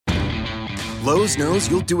Lowe's knows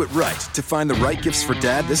you'll do it right to find the right gifts for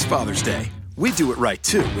Dad this Father's Day. We do it right,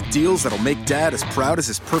 too, with deals that'll make Dad as proud as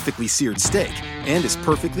his perfectly seared steak and his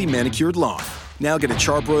perfectly manicured lawn. Now get a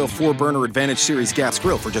Charbroil 4-burner Advantage Series gas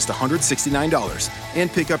grill for just $169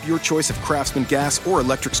 and pick up your choice of Craftsman gas or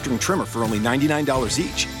electric string trimmer for only $99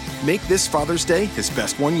 each. Make this Father's Day his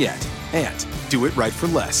best one yet. And do it right for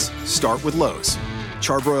less. Start with Lowe's.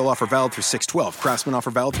 Charbroil offer valid through 6/12. Craftsman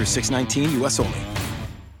offer valid through 6/19, U.S. only.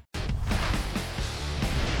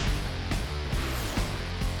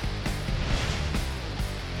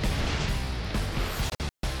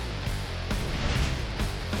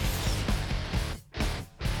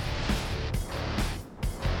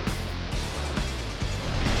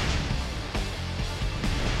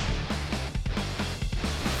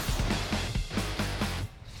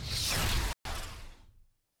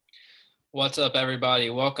 What's up, everybody?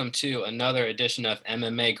 Welcome to another edition of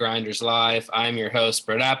MMA Grinders Live. I'm your host,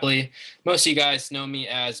 Brett Apley. Most of you guys know me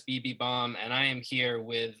as BB Bomb, and I am here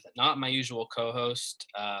with not my usual co-host.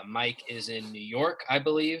 Mike is in New York, I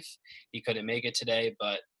believe. He couldn't make it today,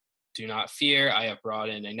 but do not fear. I have brought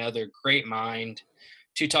in another great mind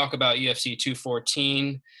to talk about UFC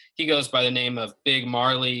 214. He goes by the name of Big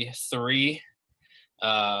Marley 3.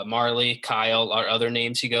 Marley, Kyle are other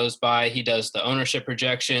names he goes by. He does the ownership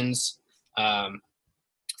projections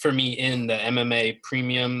for me in the MMA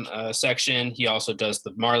premium section. He also does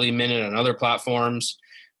the Marley Minute on other platforms.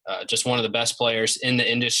 Just one of the best players in the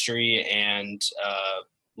industry, and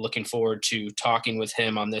looking forward to talking with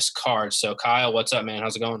him on this card. So Kyle, what's up, man?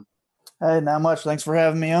 How's it going? Hey, not much. Thanks for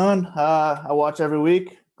having me on. I watch every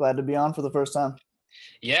week. Glad to be on for the first time.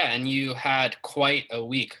 Yeah, and you had quite a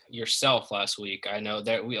week yourself last week. I know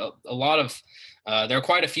that there are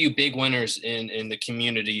quite a few big winners in the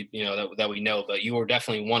community, that we know, but you were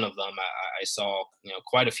definitely one of them. I saw,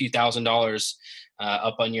 quite a few $1,000s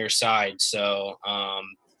up on your side. So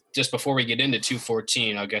just before we get into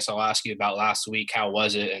 214, I guess I'll ask you about last week. How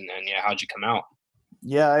was it? And how'd you come out?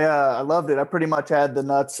 Yeah, I loved it. I pretty much had the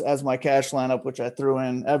nuts as my cash lineup, which I threw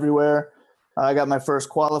in everywhere. I got my first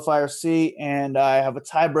qualifier seat, and I have a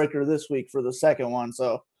tiebreaker this week for the second one.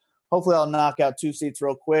 So hopefully I'll knock out 2 seats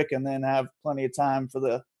real quick and then have plenty of time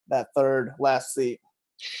for that third last seat.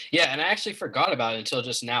 Yeah, and I actually forgot about it until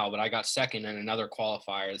just now, but I got second in another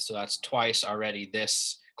qualifier. So that's twice already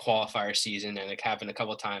this qualifier season, and it happened a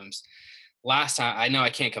couple of times. Last time, I know I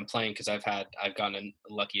can't complain because I've gotten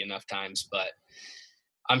lucky enough times, but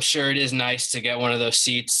I'm sure it is nice to get one of those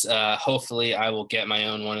seats. Hopefully I will get my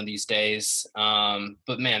own one of these days.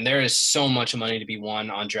 But man, there is so much money to be won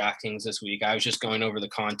on DraftKings this week. I was just going over the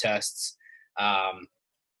contests. $200,000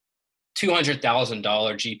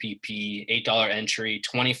 GPP, $8 entry,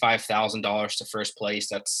 $25,000 to first place.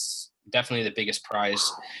 That's definitely the biggest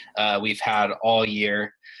prize we've had all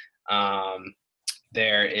year.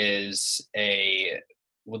 There is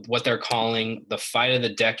what they're calling the fight of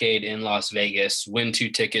the decade in Las Vegas. Win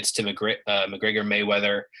 2 tickets to McGregor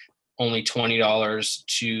Mayweather. Only $20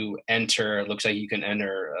 to enter. Looks like you can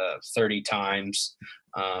enter 30 times.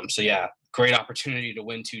 So yeah, great opportunity to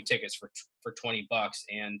win 2 tickets for $20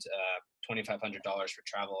 and $2,500 for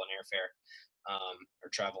travel and airfare, or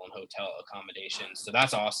travel and hotel accommodations. So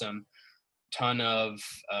that's awesome. Ton of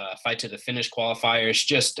fight to the finish qualifiers.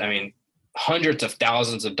 Just, hundreds of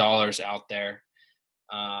thousands of dollars out there.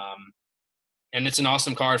 And it's an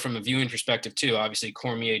awesome card from a viewing perspective too. Obviously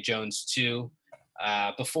Cormier Jones too.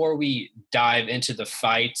 Before we dive into the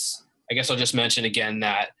fights, I guess I'll just mention again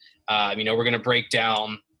that, we're going to break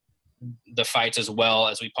down the fights as well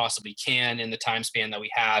as we possibly can in the time span that we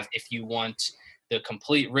have. If you want the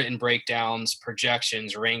complete written breakdowns,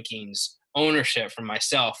 projections, rankings, ownership from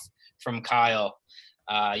myself, from Kyle,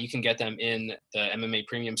 you can get them in the MMA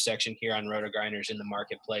premium section here on RotoGrinders in the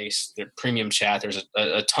marketplace. The premium chat, there's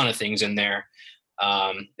a ton of things in there.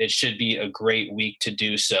 It should be a great week to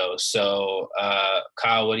do so. So,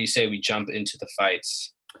 Kyle, what do you say we jump into the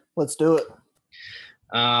fights? Let's do it.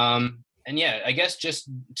 And yeah, I guess just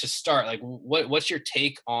to start, like, what's your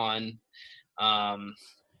take on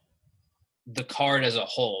the card as a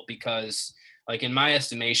whole? Because, like, in my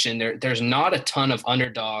estimation, there's not a ton of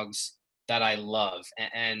underdogs that I love,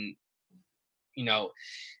 and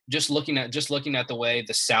just looking at the way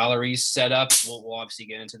the salaries set up, we'll obviously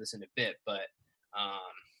get into this in a bit, but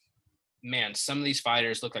man, some of these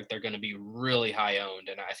fighters look like they're going to be really high owned,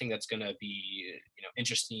 and I think that's going to be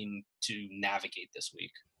interesting to navigate this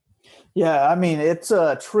week. Yeah, it's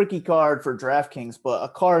a tricky card for DraftKings, but a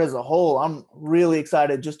card as a whole, I'm really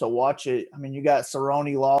excited just to watch it. You got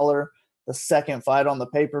Cerrone Lawler, the second fight on the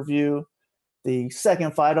pay-per-view. The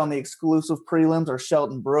second fight on the exclusive prelims are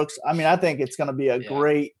Shelton Brooks. I think it's going to be a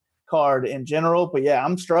great card in general. But yeah,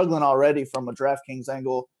 I'm struggling already from a DraftKings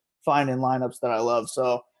angle finding lineups that I love.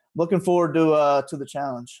 So looking forward to the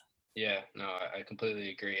challenge. Yeah, no, I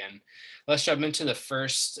completely agree. And let's jump into the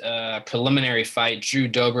first preliminary fight. Drew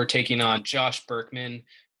Dober taking on Josh Berkman.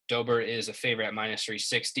 Dober is a favorite at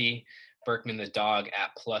 -360. Berkman, the dog,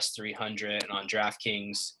 at +300. And on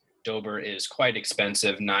DraftKings, Dober is quite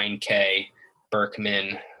expensive, $9K.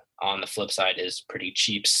 Berkman, on the flip side, is pretty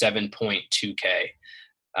cheap, $7.2K.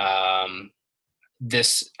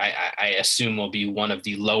 This, I assume, will be one of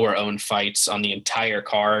the lower-owned fights on the entire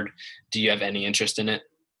card. Do you have any interest in it?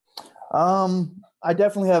 I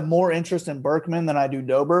definitely have more interest in Berkman than I do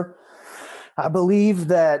Dober. I believe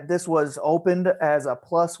that this was opened as a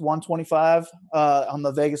 +125 on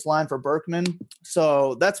the Vegas line for Berkman.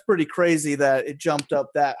 So that's pretty crazy that it jumped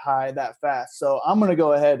up that high that fast. So I'm going to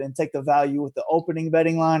go ahead and take the value with the opening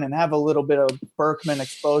betting line and have a little bit of Berkman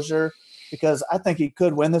exposure because I think he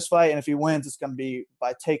could win this fight. And if he wins, it's going to be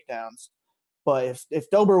by takedowns. But if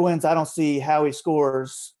Dober wins, I don't see how he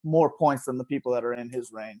scores more points than the people that are in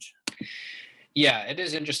his range. Yeah, it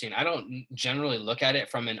is interesting. I don't generally look at it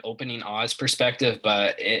from an opening odds perspective,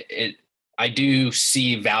 but I do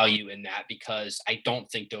see value in that because I don't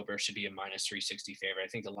think Dober should be a -360 favorite. I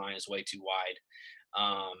think the line is way too wide.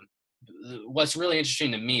 What's really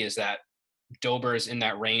interesting to me is that Dober is in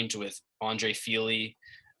that range with Andre Fili,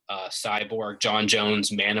 Cyborg, John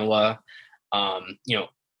Jones, Manoa.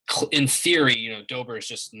 In theory, Dober is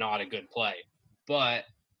just not a good play, but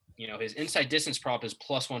his inside distance prop is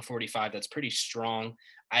 +145. That's pretty strong.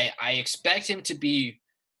 I expect him to be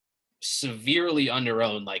severely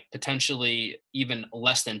underowned, like potentially even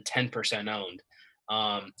less than 10% owned.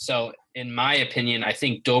 So in my opinion, I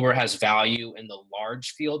think Dober has value in the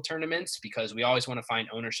large field tournaments because we always want to find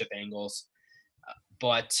ownership angles.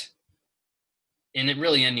 But in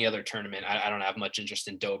really any other tournament, I don't have much interest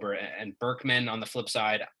in Dober. And Berkman, on the flip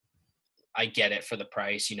side, I get it for the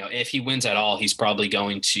price. If he wins at all, he's probably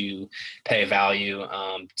going to pay value.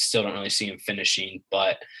 Still don't really see him finishing,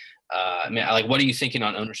 but what are you thinking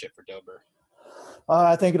on ownership for Dober?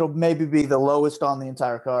 I think it'll maybe be the lowest on the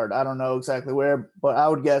entire card. I don't know exactly where, but I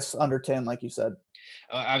would guess under 10, like you said.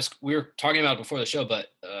 We were talking about it before the show,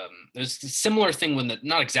 but there's a similar thing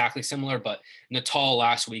not exactly similar, but Natal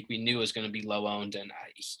last week we knew was going to be low owned, and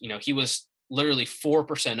he was literally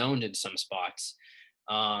 4% owned in some spots.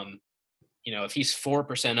 If he's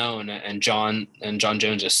 4% owned and John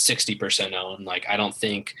Jones is 60% owned, I don't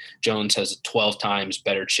think Jones has a 12 times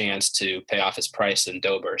better chance to pay off his price than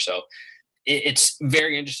Dober. So it's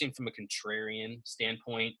very interesting from a contrarian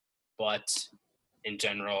standpoint, but in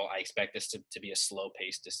general, I expect this to be a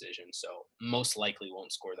slow-paced decision. So most likely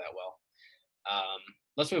won't score that well.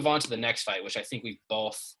 Let's move on to the next fight, which I think we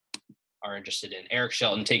both are interested in. Eric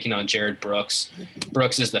Shelton taking on Jared Brooks.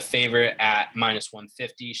 Brooks is the favorite at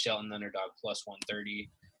 -150. Shelton underdog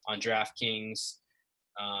 +130 on DraftKings.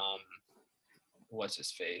 What's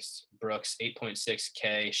his face? Brooks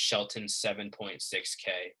 8.6K. Shelton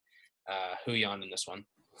 7.6K. Who you on in this one?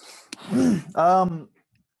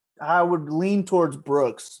 I would lean towards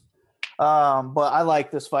Brooks, but I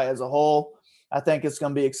like this fight as a whole. I think it's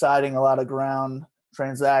going to be exciting. A lot of ground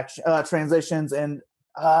transitions and.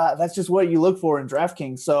 That's just what you look for in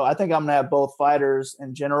DraftKings. So I think I'm going to have both fighters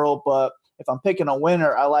in general, but if I'm picking a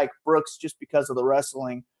winner, I like Brooks just because of the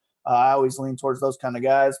wrestling. I always lean towards those kind of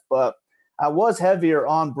guys, but I was heavier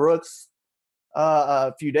on Brooks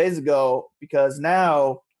a few days ago because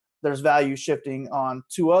now there's value shifting on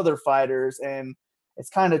two other fighters, and it's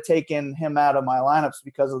kind of taken him out of my lineups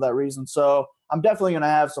because of that reason. So I'm definitely going to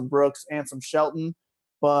have some Brooks and some Shelton,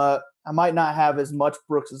 but I might not have as much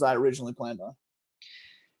Brooks as I originally planned on.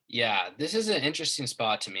 Yeah, this is an interesting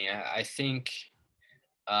spot to me. I think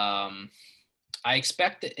I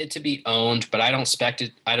expect it to be owned, but I don't expect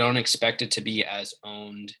it to be as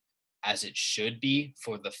owned as it should be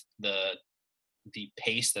for the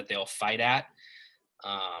pace that they'll fight at.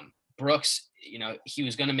 Brooks, he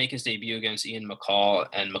was going to make his debut against Ian McCall,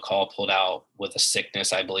 and McCall pulled out with a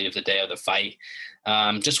sickness, I believe, the day of the fight.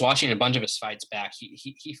 Just watching a bunch of his fights back,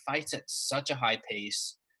 he fights at such a high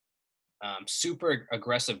pace. Super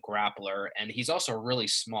aggressive grappler, and he's also really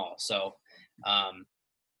small. So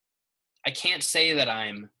I can't say that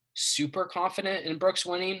I'm super confident in Brooks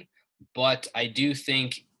winning, but I do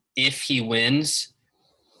think if he wins,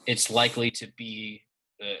 it's likely to be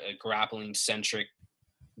a grappling-centric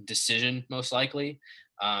decision, most likely,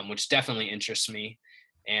 which definitely interests me.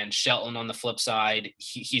 And Shelton, on the flip side,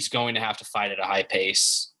 he's going to have to fight at a high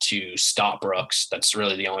pace to stop Brooks. That's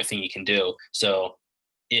really the only thing he can do. So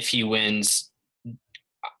if he wins,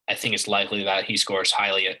 I think it's likely that he scores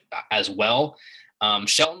highly as well.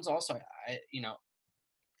 Shelton's also,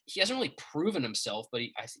 he hasn't really proven himself, but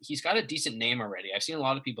he's got a decent name already. I've seen a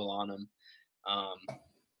lot of people on him.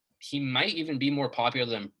 He might even be more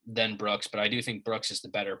popular than Brooks, but I do think Brooks is the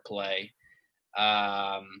better play.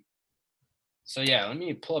 So yeah, let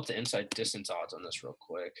me pull up the inside distance odds on this real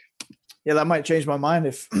quick. Yeah, that might change my mind.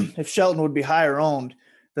 If Shelton would be higher owned,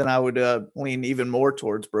 then I would lean even more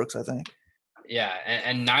towards Brooks, I think. Yeah,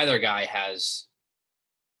 and neither guy has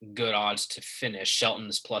good odds to finish. Shelton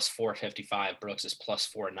is plus 455, Brooks is plus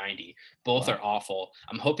 490. Both are awful.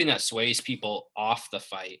 I'm hoping that sways people off the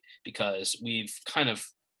fight because we've kind of,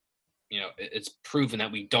 it's proven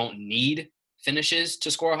that we don't need finishes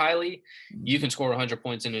to score highly. You can score 100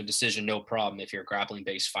 points in a decision, no problem, if you're a grappling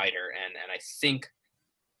based fighter. And I think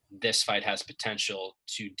this fight has potential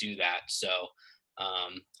to do that. So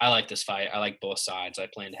I like this fight. I like both sides. I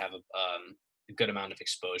plan to have a good amount of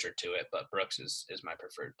exposure to it, but Brooks is my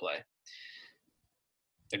preferred play.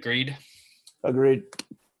 Agreed? Agreed.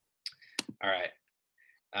 All right.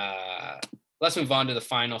 Let's move on to the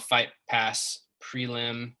final fight pass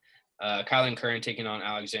prelim. Kylan Curran taking on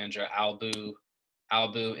Alexandra Albu.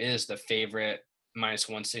 Albu is the favorite, minus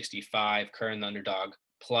 165. Curran the underdog,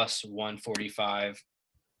 plus 145.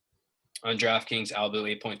 On DraftKings,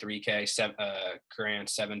 Albu 8.3K, Curran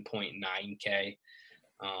 7.9K.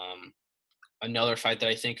 Another fight that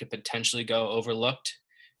I think could potentially go overlooked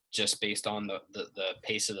just based on the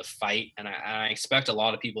pace of the fight. And I expect a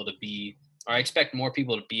lot of people to be, or I expect more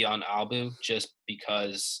people to be on Albu just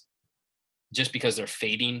because they're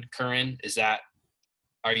fading Curran.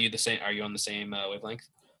 Are you the same? Are you on the same wavelength?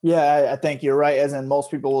 Yeah, I think you're right. As in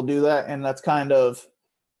most people will do that. And that's kind of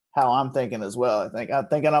how I'm thinking as well. I'm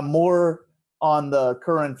thinking I'm more on the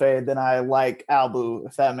Curran fade than I like Albu,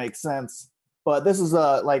 if that makes sense. But this is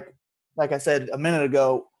like I said a minute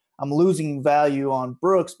ago, I'm losing value on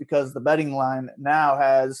Brooks because the betting line now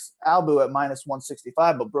has Albu at minus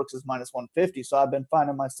 165, but Brooks is minus 150. So I've been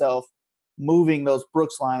finding myself moving those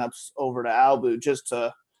Brooks lineups over to Albu just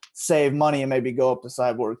to save money and maybe go up to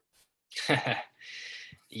Cyborg.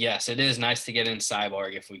 Yes, it is nice to get in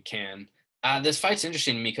Cyborg if we can. This fight's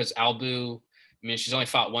interesting to me because Albu, she's only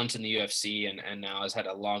fought once in the UFC and now has had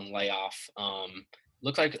a long layoff.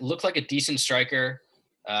 Looked like a decent striker.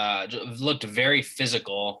 Looked very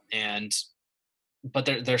physical, but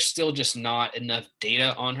there's still just not enough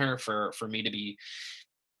data on her for me to be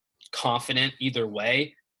confident either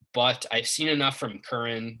way. But I've seen enough from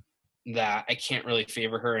Curran that I can't really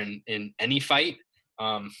favor her in any fight.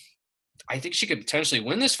 I think she could potentially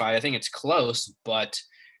win this fight. I think it's close, but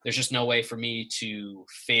there's just no way for me to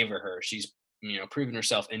favor her. She's, proven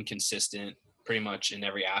herself inconsistent pretty much in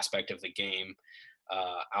every aspect of the game.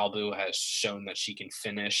 Albu has shown that she can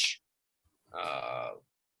finish.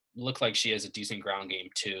 Look like she has a decent ground game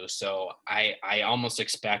too. So I almost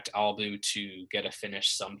expect Albu to get a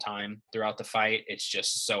finish sometime throughout the fight. It's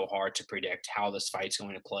just so hard to predict how this fight's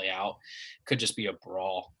going to play out. Could just be a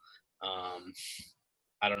brawl.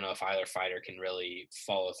 I don't know if either fighter can really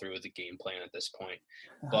follow through with the game plan at this point.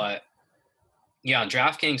 But yeah, on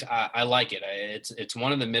DraftKings, I like it. It's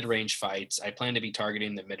one of the mid-range fights. I plan to be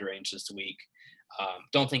targeting the mid-range this week.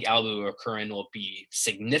 Don't think Albu or Curran will be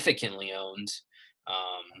significantly owned.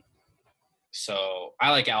 So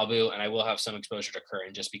I like Albu, and I will have some exposure to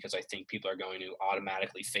Curran just because I think people are going to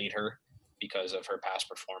automatically fade her because of her past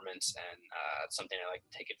performance, and it's something I like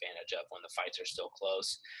to take advantage of when the fights are still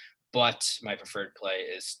close. But my preferred play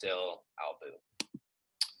is still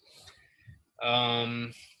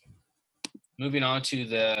Albu. Moving on to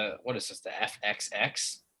the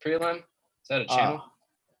FXX prelim? Is that a channel?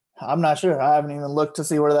 I'm not sure. I haven't even looked to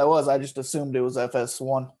see where that was. I just assumed it was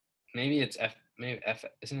FS1. Maybe it's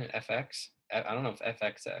isn't it FX? I don't know if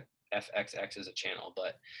FXX is a channel,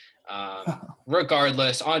 but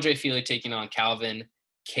regardless, Andre Fili taking on Calvin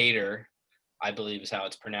Kattar, I believe is how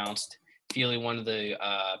it's pronounced. Fili, one of the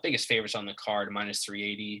biggest favorites on the card, minus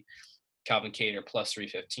 380. Calvin Kattar plus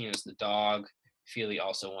 315 is the dog. Fili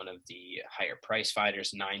also one of the higher price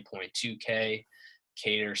fighters, 9.2K.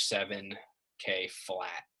 Kattar 7K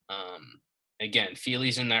flat. Again,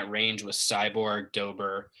 Fili's in that range with Cyborg,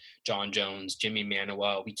 Dober, John Jones, Jimmy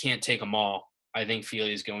Manuel. We can't take them all. I think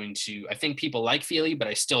Fili is going to – I think people like Fili, but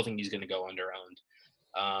I still think he's going to go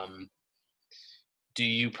under-owned. Do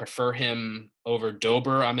you prefer him over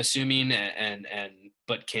Dober, I'm assuming?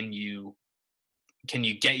 But can you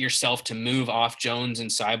get yourself to move off Jones and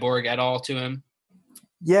Cyborg at all to him?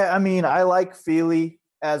 Yeah, I like Fili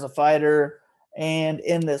as a fighter. And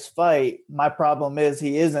in this fight, my problem is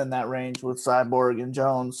he is in that range with Cyborg and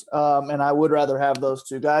Jones. And I would rather have those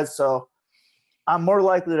two guys. So I'm more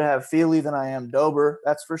likely to have Fili than I am Dober.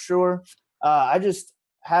 That's for sure. I just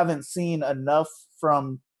haven't seen enough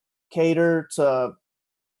from Cater to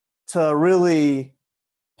really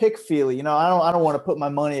pick Feely. I don't want to put my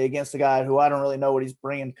money against a guy who I don't really know what he's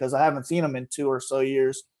bringing because I haven't seen him in 2 or so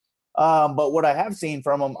years. But what I have seen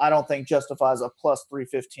from him, I don't think justifies a plus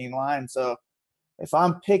 315 line. So if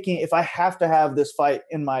I have to have this fight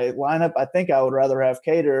in my lineup, I think I would rather have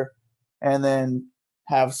Cater and then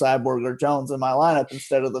have Cyborg or Jones in my lineup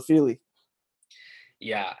instead of the Feely.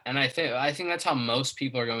 Yeah, and I think that's how most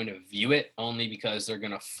people are going to view it, only because they're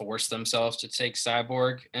going to force themselves to take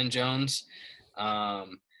Cyborg and Jones.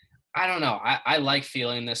 I don't know. I like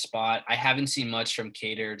feeling this spot. I haven't seen much from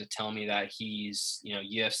Cater to tell me that he's,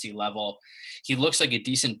 UFC level. He looks like a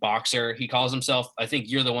decent boxer. He calls himself, I think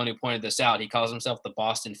you're the one who pointed this out, he calls himself the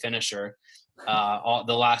Boston finisher.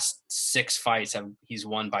 The last 6 fights he's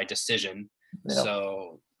won by decision. Yep.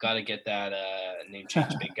 So got to get that name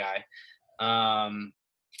change, big guy.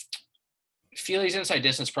 Feely's inside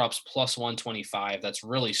distance props plus 125. That's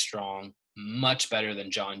really strong. Much better than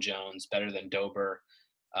John Jones, better than Dober.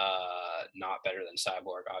 Not better than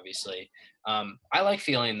Cyborg, obviously. I like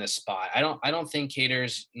Feely in this spot. I don't think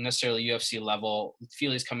Cater's necessarily UFC level.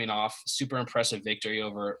 Feely's coming off super impressive victory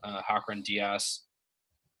over Hakran Diaz.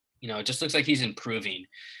 It just looks like he's improving.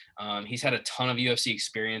 He's had a ton of UFC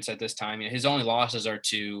experience at this time. His only losses are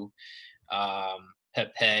to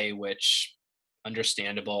Pepe, which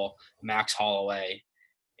understandable, Max Holloway,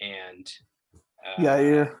 and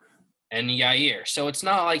Yair. So it's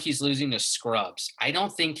not like he's losing to scrubs. I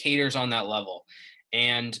don't think Cater's on that level.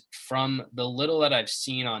 And from the little that I've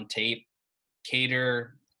seen on tape,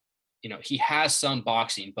 Cater, he has some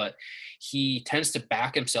boxing, but he tends to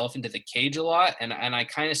back himself into the cage a lot. And I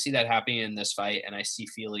kind of see that happening in this fight. And I see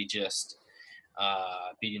Feely just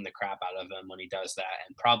beating the crap out of him when he does that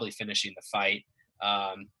and probably finishing the fight.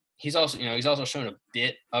 He's also shown a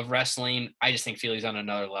bit of wrestling. I just think Feely's on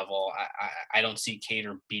another level. I don't see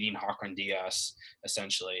Cater beating Hakran Diaz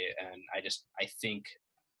essentially, and I think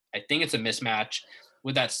it's a mismatch.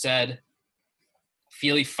 With that said,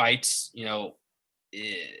 Feely fights,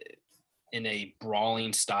 in a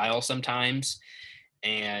brawling style sometimes,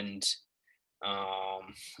 and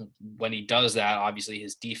when he does that, obviously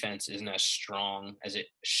his defense isn't as strong as it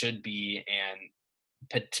should be, and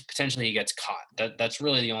potentially he gets caught. That's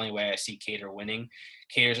really the only way I see Cater winning.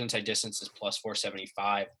 Cater's inside distance is plus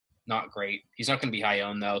 475. Not great. He's not going to be high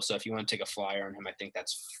owned though, so if you want to take a flyer on him, I think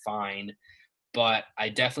that's fine. But I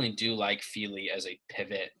definitely do like Feely as a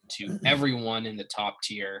pivot to everyone in the top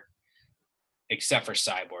tier except for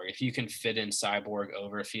Cyborg. If you can fit in Cyborg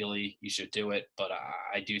over Feely, you should do it. But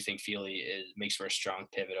I do think Feely makes for a strong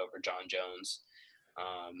pivot over John Jones.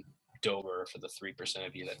 Dober for the 3%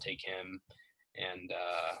 of you that take him. And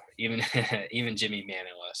even Jimmy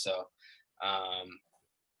Manuwa. So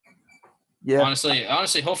yeah, honestly,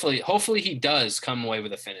 hopefully he does come away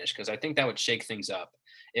with a finish, because I think that would shake things up.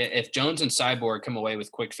 If Jones and Cyborg come away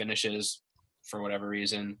with quick finishes for whatever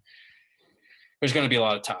reason, there's going to be a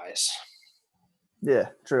lot of ties. Yeah,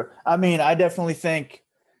 true. I mean, I definitely think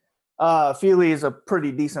Feely is a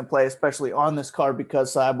pretty decent play, especially on this card,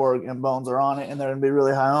 because Cyborg and Bones are on it and they're going to be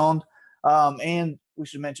really high owned. And we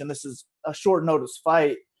should mention this is a short notice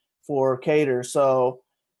fight for Cater. So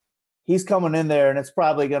he's coming in there and it's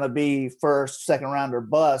probably going to be first, second round or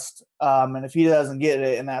bust. And if he doesn't get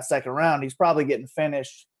it in that second round, he's probably getting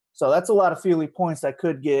finished. So that's a lot of Feely points that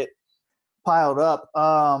could get piled up.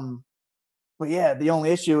 But yeah, the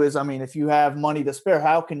only issue is, I mean, if you have money to spare,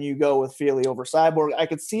 how can you go with Feely over Cyborg? I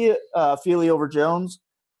could see it, Feely over Jones,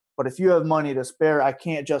 but if you have money to spare, I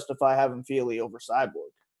can't justify having Feely over Cyborg.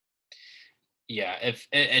 Yeah, if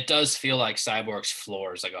it does feel like Cyborg's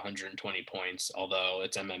floor is like 120 points, although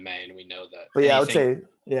it's MMA and we know that. But yeah, I would say,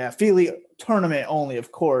 Feely tournament only,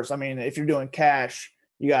 of course. I mean, if you're doing cash,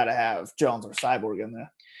 you got to have Jones or Cyborg in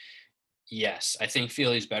there. Yes, I think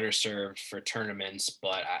Feely's better served for tournaments,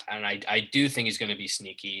 but I do think he's going to be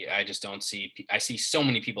sneaky. I just don't see. I see so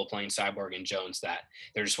many people playing Cyborg and Jones that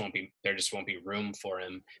there just won't be room for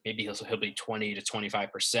him. Maybe he'll be 20 to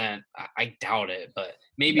 25%. I doubt it, but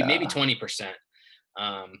maybe 20%.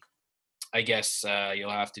 I guess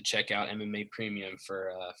you'll have to check out MMA Premium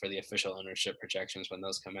for the official ownership projections when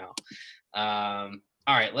those come out.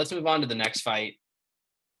 All right, let's move on to the next fight.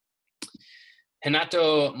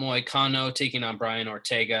 Renato Moicano taking on Brian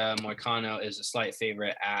Ortega. Moicano is a slight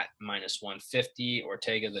favorite at minus 150.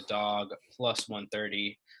 Ortega, the dog, plus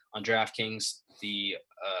 130. On DraftKings, the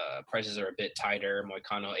prices are a bit tighter.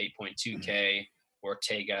 Moicano, 8.2K.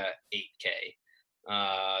 Ortega,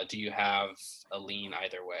 8K. Do you have a lean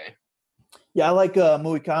either way? Yeah, I like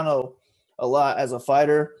Moicano a lot as a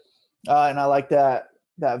fighter. And I like that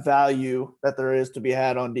that value that there is to be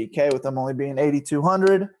had on DK with him only being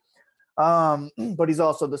 8,200. But he's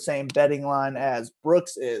also the same betting line as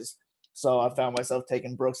Brooks is. So I found myself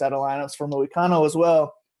taking Brooks out of lineups for Moicano as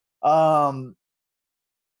well.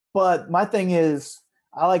 But my thing is,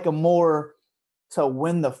 I like him more to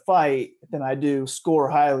win the fight than I do score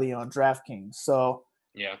highly on DraftKings. So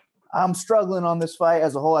yeah, I'm struggling on this fight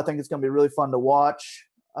as a whole. I think it's going to be really fun to watch.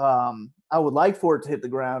 I would like for it to hit the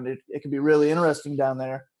ground. It could be really interesting down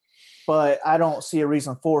there, but I don't see a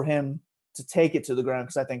reason for him to take it to the ground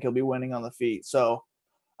because I think he'll be winning on the feet. So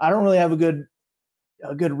I don't really have a good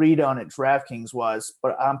read on it DraftKings wise,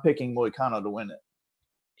 but I'm picking Moicano to win it.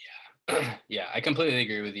 Yeah, I completely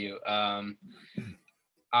agree with you.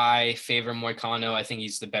 I favor Moicano. I think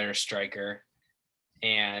he's the better striker,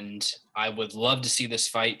 and I would love to see this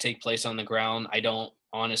fight take place on the ground. I don't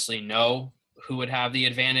honestly know who would have the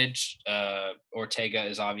advantage. Ortega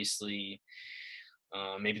is obviously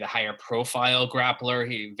maybe the higher profile grappler.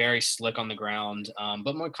 He very slick on the ground,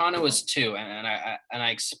 but Moicano is too, and I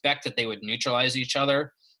expect that they would neutralize each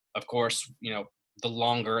other. Of course,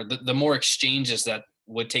 the more exchanges that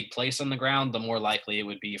would take place on the ground, the more likely it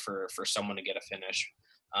would be for someone to get a finish.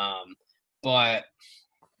 But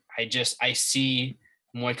I see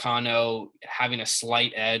Moicano having a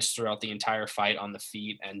slight edge throughout the entire fight on the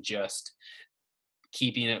feet and just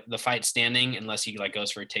keeping the fight standing unless he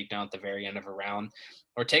goes for a takedown at the very end of a round.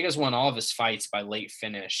 Ortega's won all of his fights by late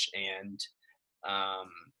finish, and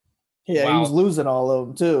he was losing all of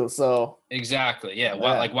them too. So exactly, yeah.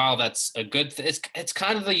 While that's a good, it's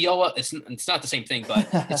kind of the Yoel. It's not the same thing, but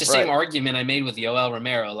it's the same argument I made with Yoel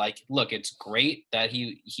Romero. Look, it's great that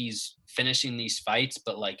he's finishing these fights,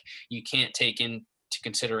 but you can't take into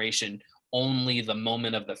consideration only the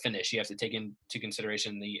moment of the finish. You have to take into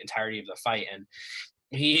consideration the entirety of the fight, and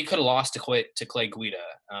he could have lost to Clay Guida.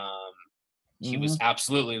 He was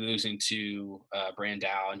absolutely losing to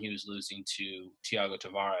Brandao, and he was losing to Thiago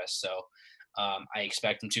Tavares. So I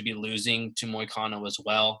expect him to be losing to Moicano as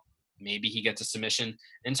well. Maybe he gets a submission.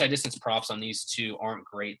 Inside distance props on these two aren't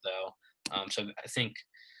great though. So I think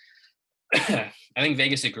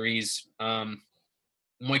Vegas agrees.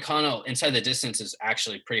 Moicano inside the distance is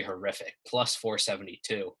actually pretty horrific, plus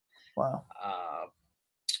 472. Wow.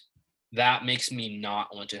 That makes me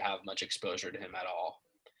not want to have much exposure to him at all.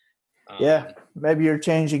 Yeah, maybe you're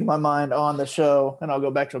changing my mind on the show, and I'll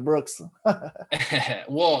go back to Brooks.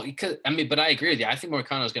 Well, but I agree with you. I think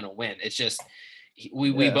Moicano is going to win. It's just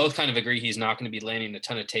we both kind of agree he's not going to be landing a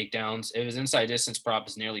ton of takedowns. If his inside distance prop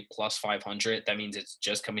is nearly plus 500, that means it's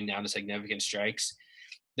just coming down to significant strikes.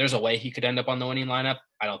 There's a way he could end up on the winning lineup.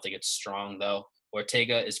 I don't think it's strong, though.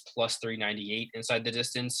 Ortega is plus 398 inside the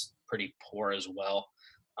distance. Pretty poor as well.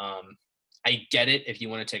 I get it if you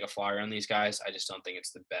want to take a flyer on these guys. I just don't think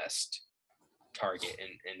it's the best target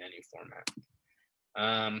in any format.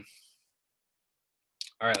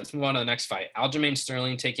 All right, let's move on to the next fight. Aljamain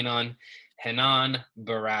Sterling taking on Henan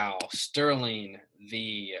Barao. Sterling,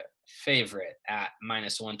 the favorite at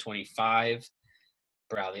minus 125.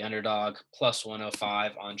 Barao, the underdog, plus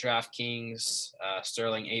 105 on DraftKings.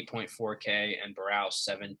 Sterling, 8.4K, and Barao,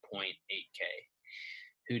 7.8K.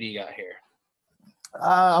 Who do you got here?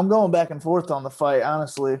 I'm going back and forth on the fight,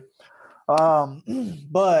 honestly.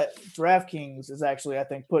 But DraftKings is actually, I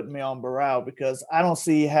think, putting me on Barao because I don't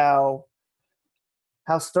see how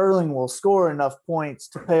Sterling will score enough points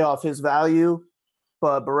to pay off his value.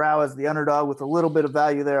 But Barao as the underdog with a little bit of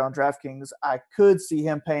value there on DraftKings, I could see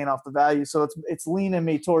him paying off the value. So it's leaning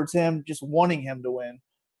me towards him, just wanting him to win.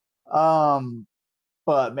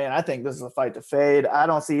 But, man, I think this is a fight to fade. I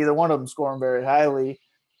don't see either one of them scoring very highly.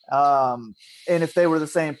 And if they were the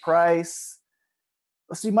same price,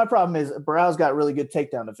 see, my problem is Barao's got really good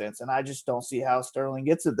takedown defense, and I just don't see how Sterling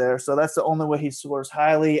gets it there. So that's the only way he scores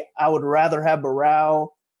highly. I would rather have Barao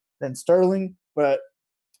than Sterling, but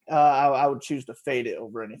I would choose to fade it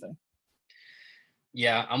over anything.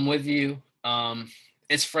 Yeah, I'm with you.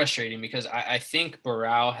 It's frustrating because I think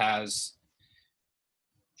Barao has,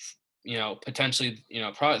 potentially,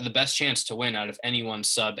 probably the best chance to win out of anyone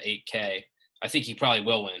sub 8K. I think he probably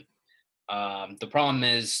will win. The problem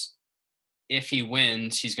is if he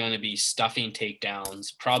wins, he's going to be stuffing takedowns,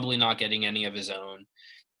 probably not getting any of his own,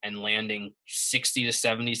 and landing 60 to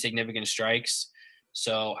 70 significant strikes.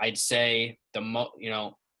 So I'd say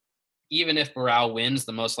even if Barao wins,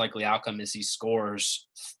 the most likely outcome is he scores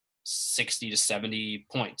 60 to 70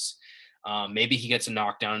 points. Maybe he gets a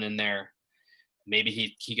knockdown in there. Maybe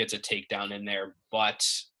he gets a takedown in there, but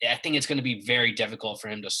I think it's going to be very difficult for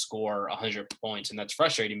him to score 100 points, and that's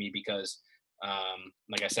frustrating me because,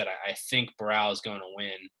 like I said, I think Barao is going to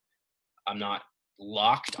win. I'm not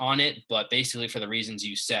locked on it, but basically for the reasons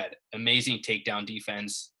you said. Amazing takedown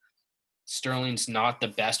defense. Sterling's not the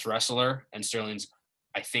best wrestler, and Sterling's,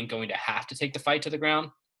 I think, going to have to take the fight to the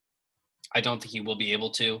ground. I don't think he will be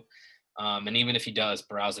able to. And even if he does,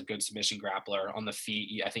 Barrow's a good submission grappler. On the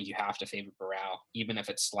feet, I think you have to favor Barrow. Even if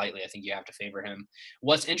it's slightly, I think you have to favor him.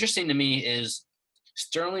 What's interesting to me is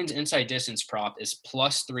Sterling's inside distance prop is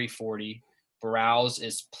plus 340. Barrow's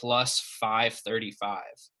is plus 535.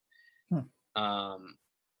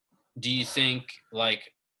 Do you think,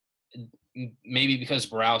 like, maybe because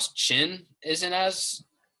Barrow's chin isn't as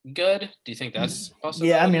good? Do you think that's possible?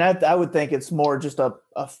 Yeah, I mean, I would think it's more just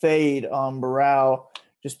a fade on Barrow,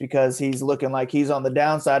 just because he's looking like he's on the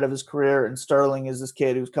downside of his career, and Sterling is this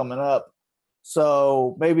kid who's coming up.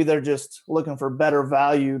 So maybe they're just looking for better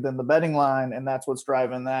value than the betting line, and that's what's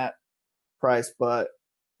driving that price. But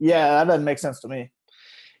yeah, that doesn't make sense to me.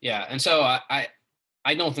 Yeah, and so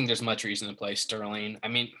I don't think there's much reason to play Sterling. I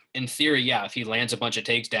mean, in theory, yeah, if he lands a bunch of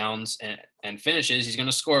takedowns and finishes, he's going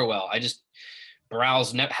to score well.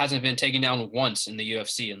 Barrow's hasn't been taken down once in the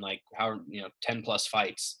UFC in 10 plus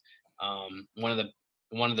fights. One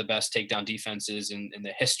of the best takedown defenses in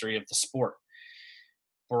the history of the sport.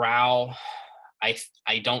 Barrow,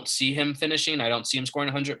 I don't see him finishing. I don't see him scoring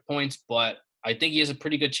 100 points, but I think he has a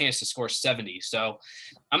pretty good chance to score 70. So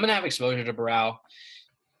I'm going to have exposure to Barrow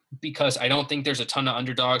because I don't think there's a ton of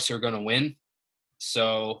underdogs who are going to win.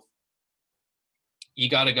 So you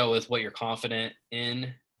got to go with what you're confident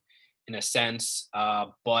in a sense.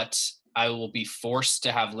 But I will be forced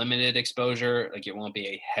to have limited exposure. Like, it won't be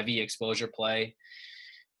a heavy exposure play,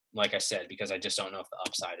 like I said, because I just don't know if the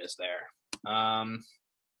upside is there.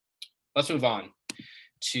 Let's move on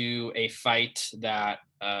to a fight that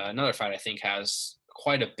another fight I think has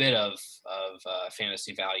quite a bit of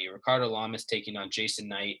fantasy value. Ricardo Lamas taking on Jason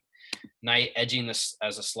Knight. Knight edging this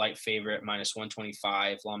as a slight favorite, minus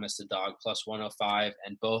 125. Lamas the dog, plus 105,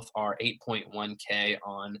 and both are 8.1K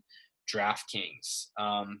on DraftKings.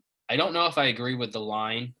 I don't know if I agree with the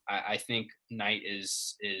line. I think Knight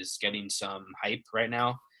is getting some hype right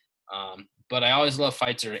now. But I always love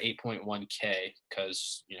fights that are 8.1K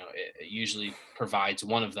because, it usually provides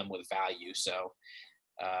one of them with value. So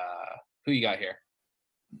who you got here?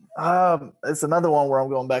 It's another one where I'm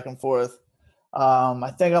going back and forth.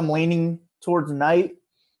 I think I'm leaning towards Knight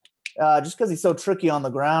just because he's so tricky on the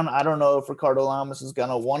ground. I don't know if Ricardo Lamas is going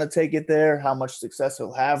to want to take it there, how much success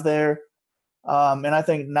he'll have there. And I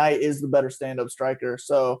think Knight is the better stand-up striker.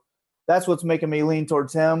 So that's what's making me lean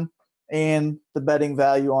towards him and the betting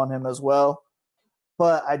value on him as well.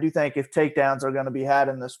 But I do think if takedowns are going to be had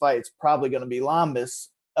in this fight, it's probably going to be Lamas.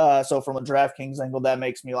 So from a DraftKings angle, that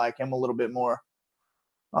makes me like him a little bit more.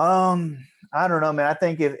 I don't know, man. I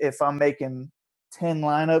think if I'm making 10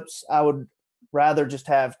 lineups, I would rather just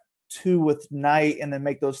have 2 with Knight and then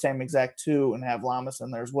make those same exact 2 and have Lamas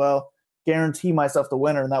in there as well. Guarantee myself the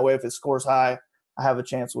winner, and that way if it scores high, I have a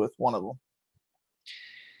chance with one of them.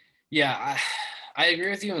 Yeah, I agree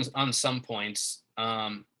with you on some points.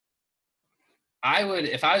 I would,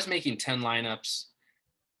 if I was making 10 lineups,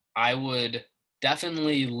 I would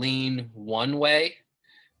definitely lean one way.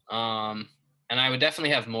 And I would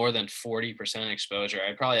definitely have more than 40% exposure.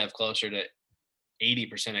 I'd probably have closer to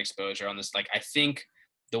 80% exposure on this. Like, I think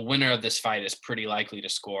the winner of this fight is pretty likely to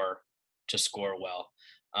score well.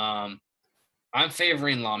 I'm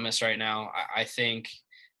favoring Lamas right now. I think,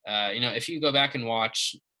 if you go back and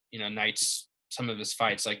watch, Knight's, some of his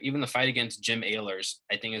fights, like even the fight against Jim Ehlers,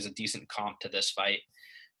 I think is a decent comp to this fight.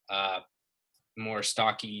 More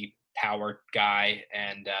stocky, power guy.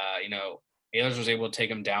 And, Ehlers was able to take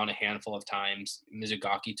him down a handful of times.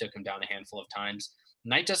 Mizugaki took him down a handful of times.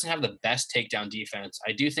 Knight doesn't have the best takedown defense.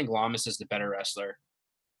 I do think Lamas is the better wrestler.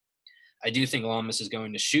 I do think Lamas is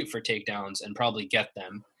going to shoot for takedowns and probably get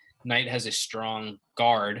them. Knight has a strong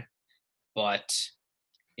guard, but,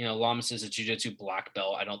 Lamas is a jiu-jitsu black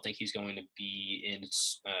belt. I don't think he's going to be in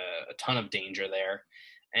a ton of danger there.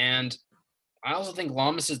 And I also think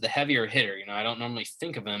Lamas is the heavier hitter. I don't normally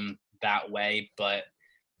think of him that way, but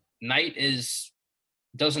Knight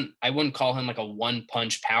I wouldn't call him like a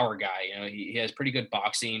one-punch power guy. He has pretty good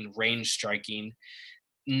boxing, range striking,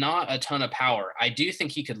 not a ton of power. I do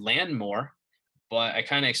think he could land more, but I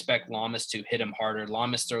kind of expect Lamas to hit him harder.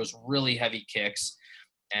 Lamas throws really heavy kicks,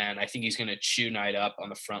 and I think he's going to chew Knight up on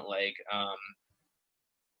the front leg.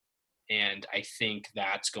 And I think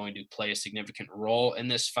that's going to play a significant role in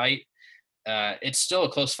this fight. It's still a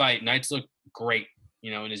close fight. Knight's looked great,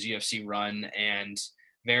 in his UFC run, and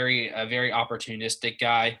a very opportunistic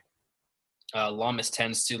guy. Lamas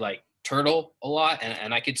tends to turtle a lot,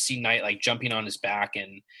 and I could see Knight jumping on his back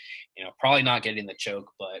and probably not getting the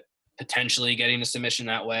choke, but potentially getting a submission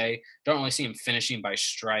that way. Don't really see him finishing by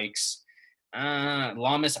strikes.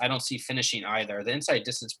 Lamas, I don't see finishing either. The inside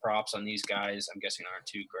distance props on these guys, I'm guessing, aren't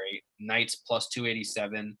too great. Knight's plus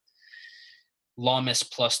 287. Lamas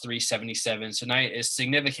plus 377. So Knight is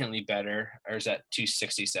significantly better, or is that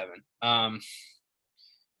 267?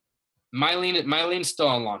 My lean's still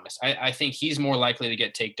on Lamas. I think he's more likely to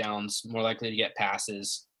get takedowns, more likely to get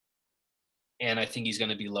passes, and I think he's going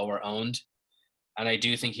to be lower owned. And I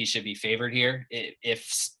do think he should be favored here,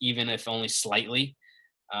 even if only slightly.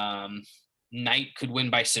 Knight could win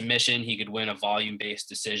by submission. He could win a volume-based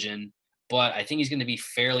decision, but I think he's going to be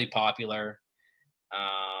fairly popular.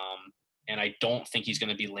 And I don't think he's going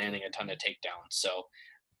to be landing a ton of takedowns. So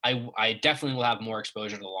I definitely will have more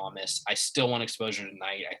exposure to Lamas. I still want exposure to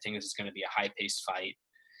Knight. I think this is going to be a high-paced fight.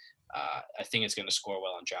 I think it's going to score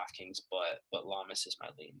well on DraftKings, but Lamas is my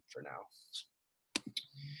lean for now.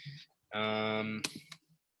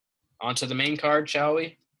 Onto the main card, shall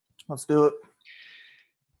we? Let's do it.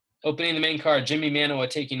 Opening the main card, Jimmy Manoa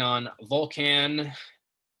taking on Volkan.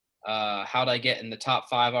 How'd I get in the top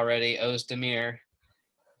 5 already? Ozdemir.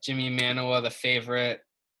 Jimmy Manoa, the favorite.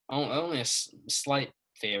 Only a slight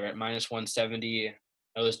favorite, minus 170.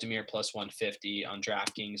 Ozdemir plus 150 on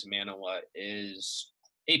DraftKings. Manoa is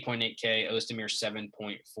 8.8K. Ozdemir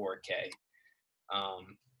 7.4K.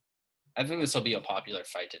 I think this will be a popular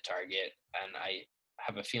fight to target, and I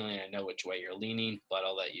have a feeling I know which way you're leaning, but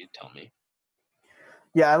I'll let you tell me.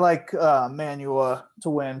 Yeah, I like Manoa to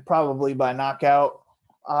win, probably by knockout.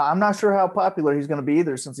 I'm not sure how popular he's going to be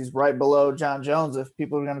either, since he's right below John Jones. If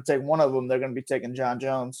people are going to take one of them, they're going to be taking John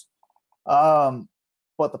Jones. But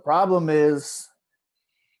the problem is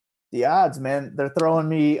the odds, man. They're throwing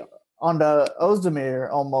me onto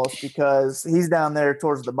Ozdemir almost, because he's down there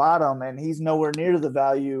towards the bottom, and he's nowhere near the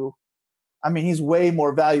value. I mean, he's way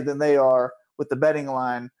more value than they are with the betting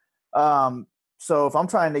line. So if I'm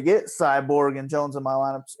trying to get Cyborg and Jones in my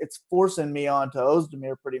lineups, it's forcing me onto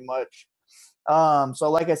Ozdemir pretty much. So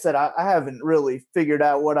like I said, I haven't really figured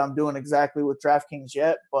out what I'm doing exactly with DraftKings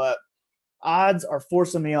yet, but odds are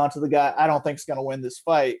forcing me onto the guy I don't think is going to win this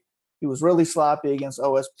fight. He was really sloppy against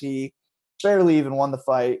OSP, barely even won the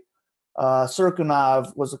fight.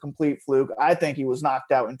 Serkinov was a complete fluke. I think he was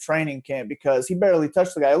knocked out in training camp because he barely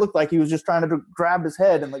touched the guy. It looked like he was just trying to grab his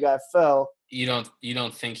head and the guy fell. You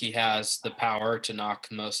don't think he has the power to knock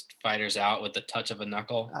most fighters out with the touch of a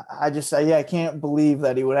knuckle? I just say, yeah, I can't believe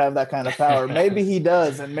that he would have that kind of power. Maybe he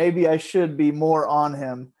does, and maybe I should be more on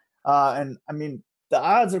him. And I mean, the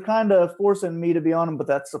odds are kind of forcing me to be on him, but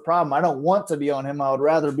that's the problem. I don't want to be on him. I would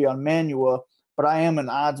rather be on Manoa, but I am an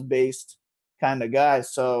odds-based kind of guy.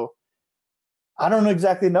 So I don't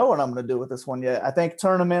exactly know what I'm going to do with this one yet. I think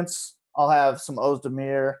tournaments, I'll have some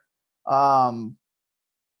Ozdemir.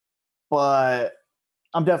 But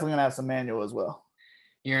I'm definitely going to have some Manoa as well.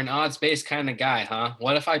 You're an odds-based kind of guy, huh?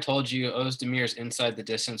 What if I told you Ozdemir's inside the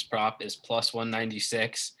distance prop is plus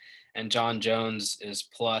 196 and John Jones is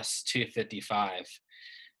plus 255?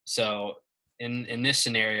 So in this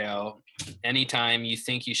scenario, anytime you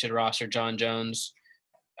think you should roster John Jones,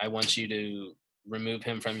 I want you to remove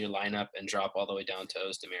him from your lineup and drop all the way down to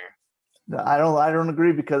Ozdemir. I don't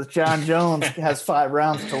agree, because John Jones has 5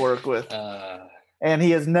 rounds to work with. And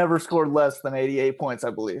he has never scored less than 88 points,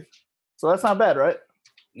 I believe. So that's not bad, right?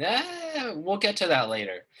 Yeah, we'll get to that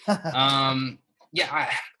later. Yeah,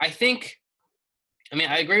 I think – I mean,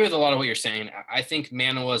 I agree with a lot of what you're saying. I think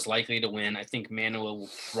Manoa is likely to win. I think Manoa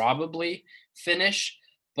will probably finish,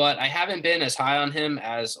 but I haven't been as high on him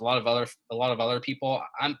as a lot of other people.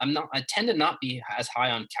 I tend to not be as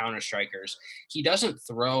high on counter strikers. He doesn't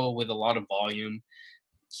throw with a lot of volume.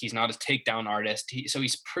 He's not a takedown artist. So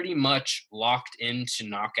he's pretty much locked into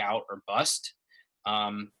knockout or bust.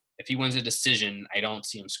 If he wins a decision, I don't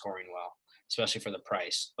see him scoring well, especially for the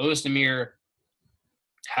price. Ozdemir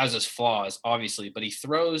has his flaws, obviously, but he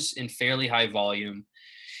throws in fairly high volume.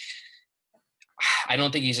 I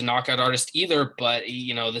don't think he's a knockout artist either, but,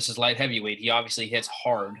 this is light heavyweight. He obviously hits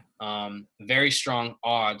hard. Very strong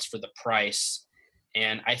odds for the price.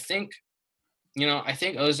 And I think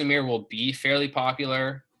Ozdemir will be fairly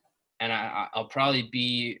popular, and I'll probably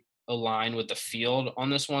be aligned with the field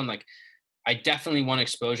on this one. Like, I definitely want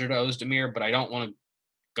exposure to Ozdemir, but I don't want to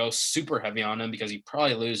go super heavy on him because he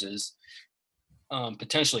probably loses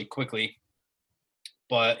potentially quickly.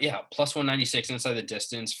 But, yeah, plus 196 inside the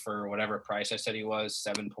distance for whatever price I said he was,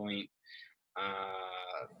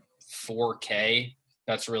 7.4K.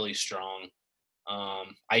 That's really strong.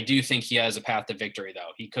 I do think he has a path to victory,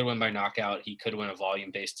 though. He could win by knockout. He could win a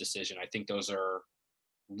volume-based decision. I think those are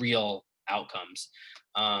real outcomes.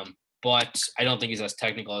 But I don't think he's as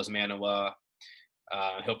technical as Manoa.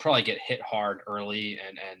 He'll probably get hit hard early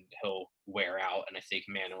and he'll wear out. And I think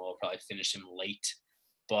Manuel will probably finish him late.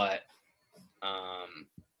 But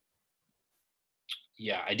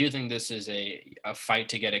yeah, I do think this is a fight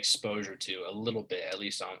to get exposure to a little bit, at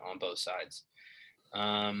least on both sides.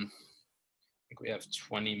 I think we have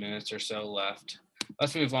 20 minutes or so left.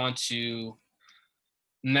 Let's move on to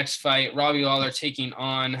next fight. Robbie Lawler taking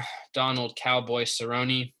on Donald Cowboy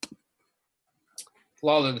Cerrone.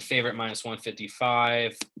 Lawler the favorite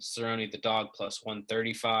 -155. Cerrone the dog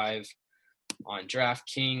 +135 on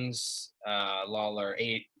DraftKings. Lawler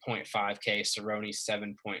 8.5K. Cerrone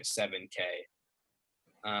 7.7K.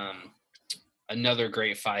 Another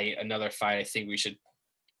great fight. Another fight I think we should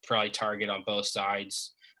probably target on both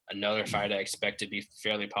sides. Another fight I expect to be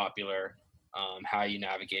fairly popular. How are you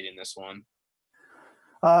navigating this one?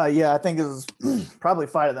 Yeah, I think this is probably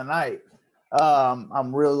fight of the night.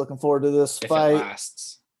 I'm really looking forward to this fight. If it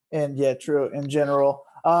lasts. And yeah, true in general.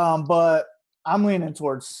 But I'm leaning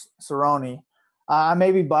towards Cerrone. I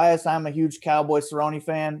may be biased. I'm a huge Cowboy Cerrone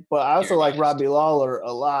fan, but I also like Robbie Lawler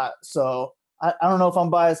a lot. So I don't know if I'm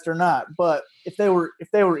biased or not. But if they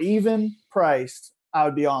were even priced, I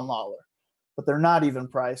would be on Lawler. But they're not even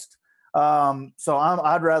priced. So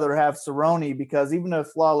I'd rather have Cerrone because even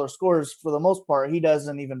if Lawler scores, for the most part, he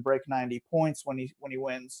doesn't even break 90 points when he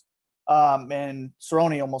wins. And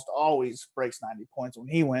Cerrone almost always breaks 90 points when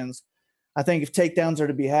he wins. I think if takedowns are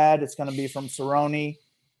to be had, it's going to be from Cerrone.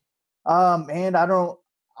 And I don't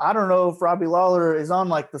know if Robbie Lawler is on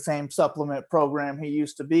like the same supplement program he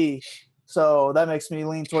used to be. So that makes me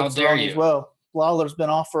lean towards Cerrone as well. Lawler's been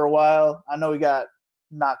off for a while. I know he got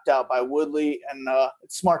knocked out by Woodley, and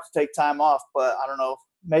it's smart to take time off, but I don't know.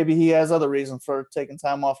 Maybe he has other reasons for taking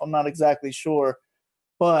time off. I'm not exactly sure.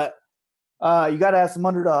 But you got to have some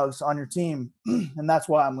underdogs on your team, and that's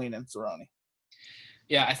why I'm leaning Cerrone.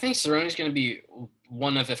 Yeah, I think Cerrone's going to be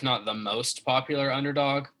one of, if not the most popular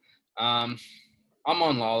underdog. I'm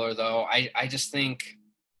on Lawler though. I just think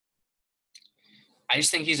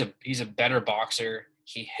he's a better boxer.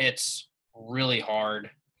 He hits really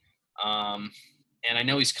hard. And I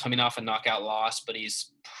know he's coming off a knockout loss, but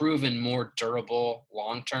he's proven more durable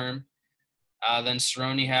long term than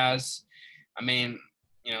Cerrone has. I mean,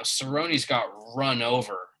 Cerrone's got run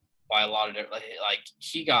over by a lot of different, like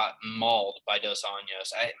he got mauled by Dos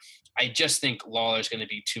Anjos. I just think Lawler's going to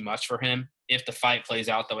be too much for him if the fight plays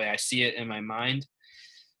out the way I see it in my mind.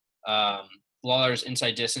 Lawler's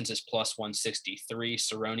inside distance is +163.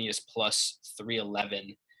 Cerrone is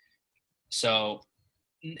 +311. So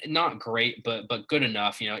not great, but good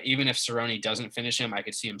enough. Even if Cerrone doesn't finish him, I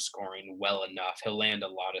could see him scoring well enough. He'll land a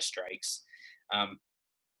lot of strikes.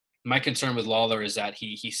 My concern with Lawler is that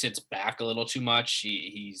he sits back a little too much.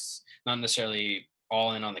 He's not necessarily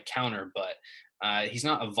all in on the counter, but he's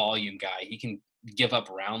not a volume guy. He can give up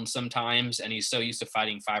rounds sometimes, and he's so used to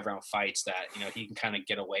fighting 5-round fights that he can kind of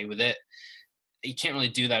get away with it. You can't really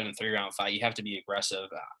do that in a 3-round fight. You have to be aggressive.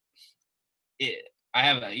 I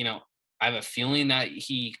have a feeling that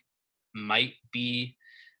he might be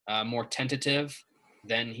more tentative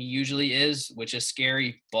than he usually is, which is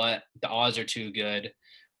scary, but the odds are too good.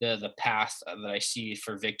 The path that I see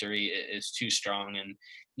for victory is too strong, and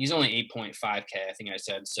he's only 8.5K, I think I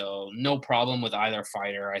said. So no problem with either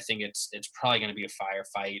fighter. I think it's probably going to be a fire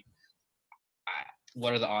fight.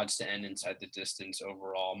 What are the odds to end inside the distance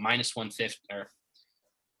overall? -150 or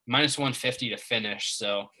 -150 to finish.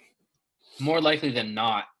 So more likely than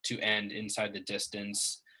not to end inside the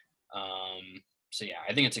distance. So yeah,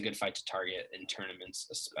 I think it's a good fight to target in tournaments,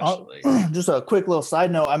 especially. Just a quick little side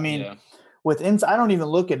note. I mean, I don't even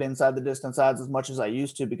look at inside the distance odds as much as I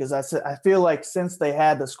used to because I feel like since they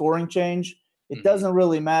had the scoring change, it doesn't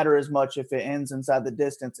really matter as much if it ends inside the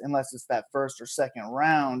distance unless it's that first or second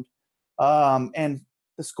round. And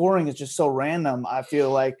the scoring is just so random. I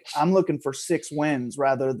feel like I'm looking for 6 wins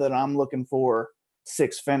rather than I'm looking for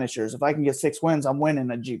 6 finishers. If I can get 6 wins, I'm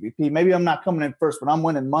winning a GPP. Maybe I'm not coming in first, but I'm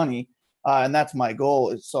winning money, and that's my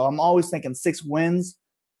goal. So I'm always thinking 6 wins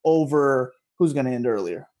over who's going to end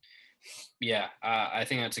earlier. Yeah, I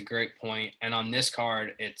think that's a great point. And on this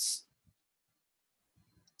card, it's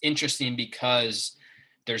interesting because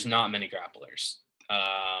there's not many grapplers,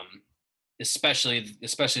 especially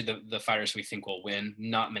the fighters we think will win.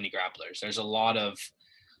 Not many grapplers. There's a lot of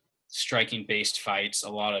striking-based fights, a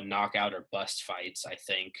lot of knockout or bust fights, I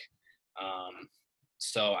think.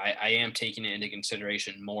 So I am taking it into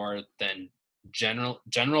consideration more than general,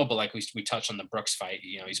 but like we touched on the Brooks fight,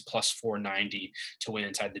 he's +490 to win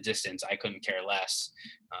inside the distance. I couldn't care less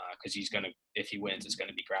because if he wins, it's going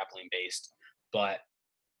to be grappling based. But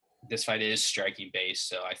this fight is striking based,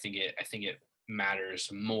 so I think it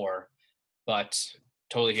matters more. but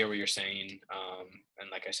totally hear what you're saying. And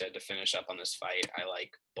like I said, to finish up on this fight, I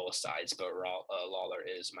like both sides, but Lawler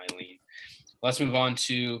is my lean. Let's move on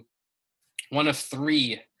to one of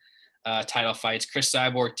 3 title fights. Chris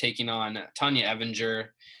Cyborg taking on Tanya Evinger.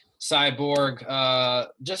 Cyborg,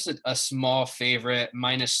 just a small favorite,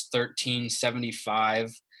 minus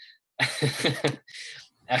 1375.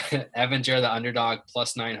 Evinger, the underdog,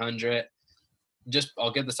 plus 900.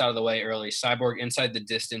 I'll get this out of the way early. Cyborg inside the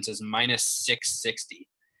distance is minus 660,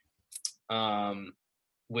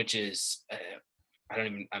 which is I don't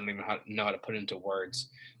even know how to put it into words.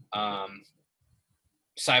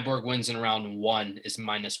 Cyborg wins in round 1 is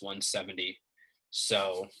minus 170.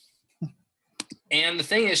 So, and the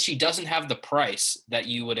thing is, she doesn't have the price that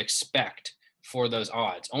you would expect for those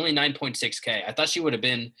odds. Only 9.6K. I thought she would have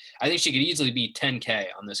been. I think she could easily be 10K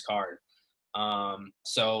on this card.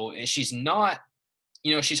 So she's not.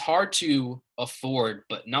 She's hard to afford,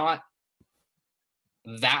 but not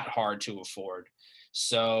that hard to afford.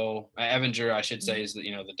 So Evinger, I should say, is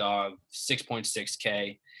the dog,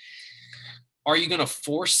 6.6K. Are you going to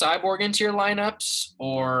force Cyborg into your lineups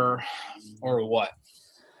or what?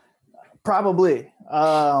 Probably.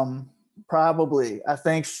 Probably. I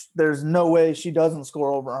think there's no way she doesn't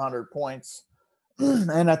score over 100 points.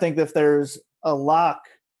 And I think if there's a lock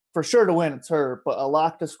for sure to win, it's her, but a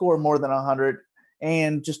lock to score more than 100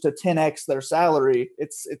 and just to 10x their salary,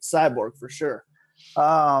 it's Cyborg for sure.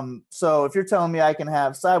 So if you're telling me I can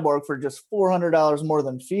have Cyborg for just $400 more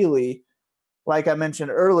than Feely, like I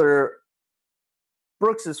mentioned earlier,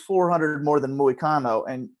 Brooks is 400 more than Moicano,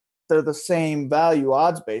 and they're the same value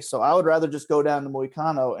odds base. So I would rather just go down to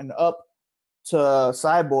Moicano and up to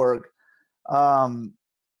Cyborg.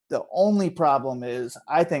 The only problem is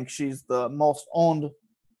I think she's the most owned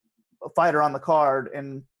fighter on the card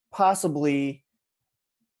and possibly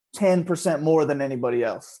 10% more than anybody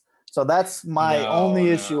else. So that's my only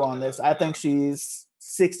issue on this. I think she's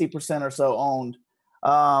 60% or so owned.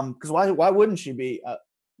 Because why wouldn't she be?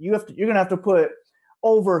 You're gonna have to put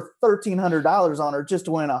over $1,300 on her just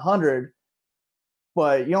to win 100,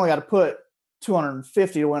 but you only got to put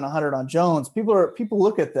 250 to win 100 on Jones. People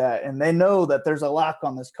look at that and they know that there's a lock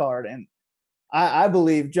on this card, and I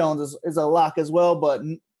believe Jones is a lock as well, but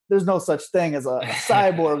there's no such thing as a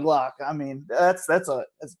Cyborg lock. I mean,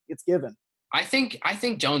 it's given. I think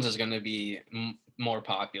Jones is going to be more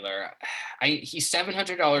popular. He's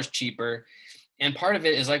 $700 cheaper, and part of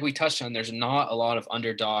it is, like we touched on, there's not a lot of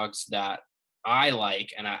underdogs that I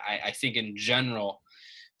like, and I think in general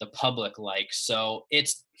the public likes. So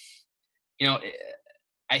it's,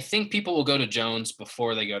 I think people will go to Jones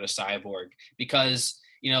before they go to Cyborg because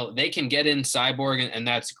they can get in Cyborg and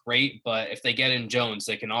that's great, but if they get in Jones,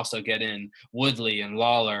 they can also get in Woodley and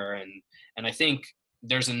Lawler, and I think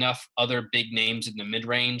there's enough other big names in the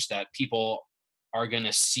mid-range that people are going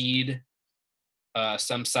to seed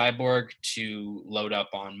some Cyborg to load up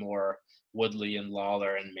on more Woodley and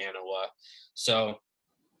Lawler and Manawa. So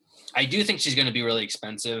I do think she's going to be really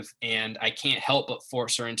expensive, and I can't help but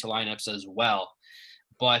force her into lineups as well.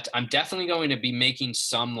 But I'm definitely going to be making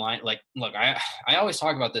some look, I always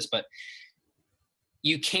talk about this, but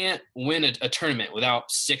you can't win a tournament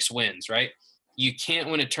without 6 wins, right? You can't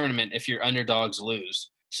win a tournament if your underdogs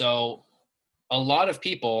lose. So a lot of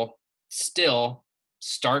people still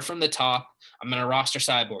start from the top. I'm going to roster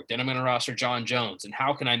Cyborg, then I'm going to roster John Jones. And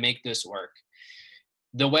how can I make this work?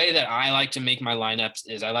 The way that I like to make my lineups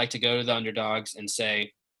is I like to go to the underdogs and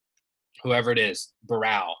say, whoever it is,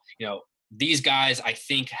 Barral, these guys I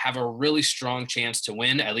think have a really strong chance to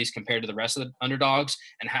win, at least compared to the rest of the underdogs.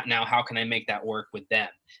 And now how can I make that work with them?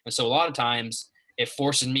 And so a lot of times it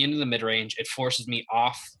forces me into the mid-range. It forces me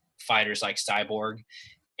off fighters like Cyborg.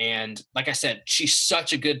 And like I said, she's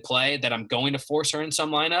such a good play that I'm going to force her in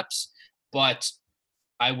some lineups, but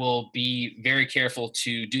I will be very careful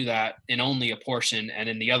to do that in only a portion, and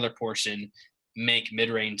in the other portion make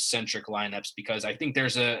mid-range centric lineups, because I think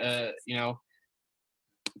there's a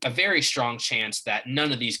very strong chance that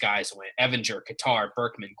none of these guys win. Evinger, Qatar,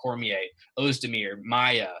 Berkman, Cormier, Ozdemir,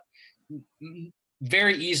 Maya.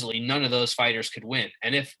 Very easily, none of those fighters could win.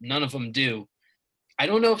 And if none of them do, I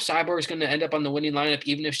don't know if Cyborg is going to end up on the winning lineup,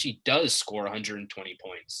 even if she does score 120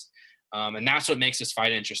 points. And that's what makes this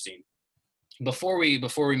fight interesting. Before we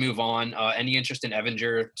move on, any interest in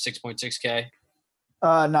Evinger 6.6K?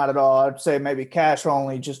 Not at all. I'd say maybe cash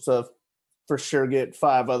only, just to for sure get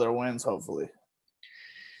 5 other wins, hopefully.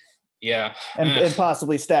 Yeah. And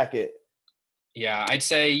possibly stack it. Yeah, I'd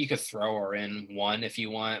say you could throw her in 1 if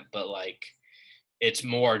you want, but it's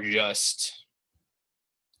more just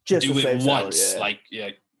do it once. Salary, yeah.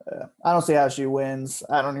 I don't see how she wins.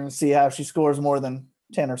 I don't even see how she scores more than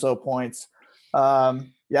 10 or so points.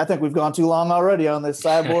 Yeah, I think we've gone too long already on this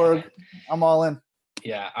Cyborg. I'm all in.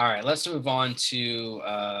 Yeah. All right. Let's move on to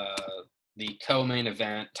the co-main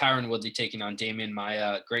event. Tyron Woodley taking on Damian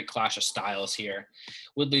Maia. Great clash of styles here.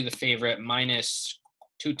 Woodley the favorite, minus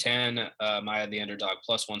 210. Maia the underdog,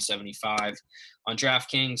 plus 175. On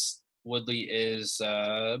DraftKings, Woodley is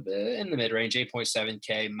in the mid-range,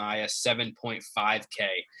 8.7K. Maia, 7.5K.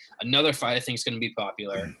 Another fight I think is going to be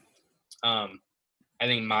popular. I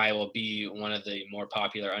think Maia will be one of the more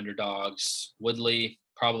popular underdogs. Woodley,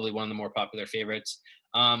 probably one of the more popular favorites.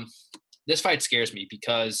 This fight scares me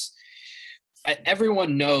because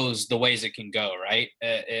everyone knows the ways it can go, right?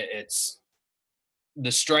 It's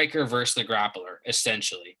the striker versus the grappler,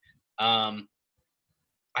 essentially.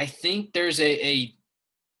 I think there's a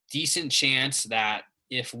decent chance that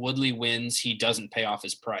if Woodley wins, he doesn't pay off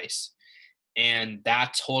his price. And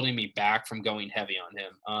that's holding me back from going heavy on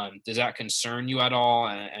him. Does that concern you at all?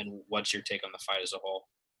 And what's your take on the fight as a whole?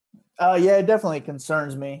 Yeah, it definitely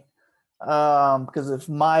concerns me. Because if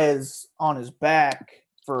Maia's on his back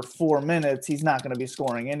for 4 minutes, he's not going to be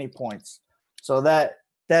scoring any points. So that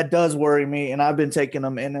does worry me, and I've been taking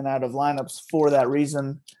him in and out of lineups for that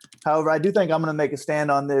reason. However, I do think I'm going to make a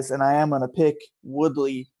stand on this, and I am going to pick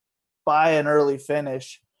Woodley by an early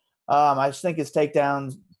finish. I just think his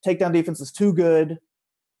takedown defense is too good,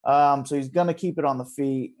 so he's going to keep it on the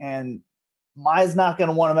feet, and Maia's not going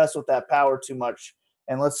to want to mess with that power too much.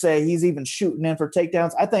 And let's say he's even shooting in for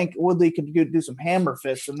takedowns. I think Woodley could do some hammer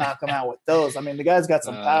fists and knock him out with those. I mean, the guy's got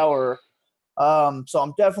some power. So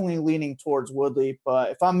I'm definitely leaning towards Woodley.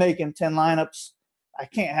 But if I'm making 10 lineups, I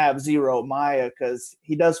can't have 0 Maia because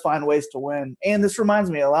he does find ways to win. And this reminds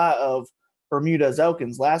me a lot of Bermudez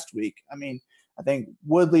Elkins last week. I mean, I think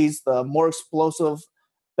Woodley's the more explosive,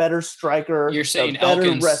 better striker, You're saying better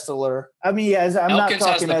Elkins, wrestler. I mean, yeah, I'm Elkins not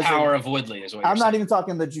talking has the as power of Woodley, is what I'm you're not saying. even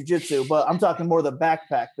talking the jiu-jitsu, but I'm talking more the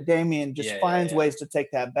backpack. But Damian just finds ways to take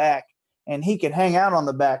that back, and he can hang out on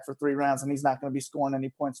the back for 3 rounds, and he's not going to be scoring any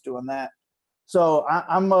points doing that. So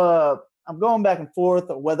I'm going back and forth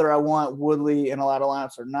whether I want Woodley in a lot of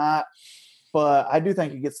lineups or not. But I do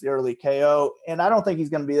think he gets the early KO, and I don't think he's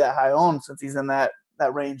going to be that high owned since he's in that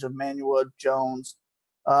range of Manuel Jones.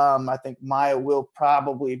 I think Maia will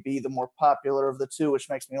probably be the more popular of the two, which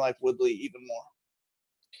makes me like Woodley even more.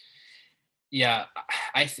 Yeah,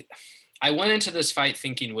 I went into this fight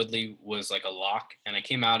thinking Woodley was like a lock, and I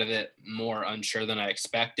came out of it more unsure than I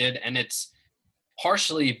expected. And it's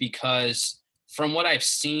partially because from what I've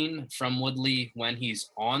seen from Woodley when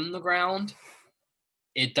he's on the ground,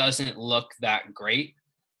 it doesn't look that great.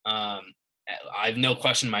 I have no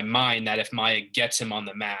question in my mind that if Maia gets him on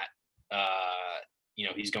the mat,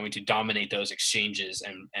 he's going to dominate those exchanges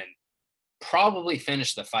and probably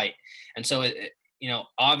finish the fight. And so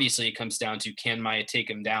obviously it comes down to, can Maia take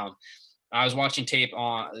him down? I was watching tape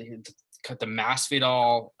on the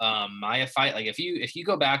Masvidal Maia fight. Like if you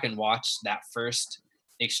go back and watch that first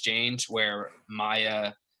exchange where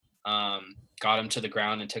Maia got him to the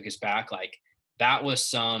ground and took his back, like that was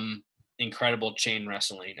some incredible chain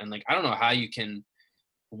wrestling. And like I don't know how you can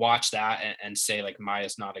watch that and say like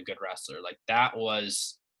Maia's not a good wrestler. Like that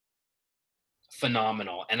was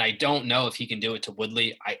phenomenal. And I don't know if he can do it to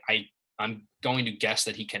Woodley. I'm going to guess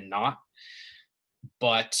that he cannot,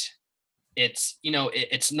 but it's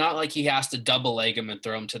not like he has to double leg him and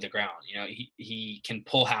throw him to the ground. He can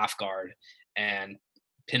pull half guard and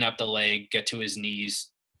pin up the leg, get to his knees,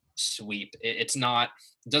 sweep. It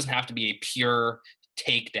doesn't have to be a pure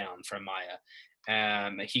takedown from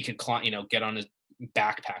Maia. He could get on his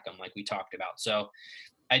backpack him like we talked about. So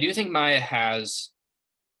I do think Maia has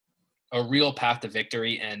a real path to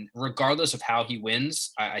victory, and regardless of how he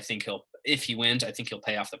wins, if he wins, I think he'll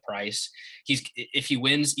pay off the price. If he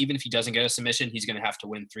wins, even if he doesn't get a submission, he's going to have to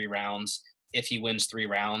win 3 rounds. If he wins 3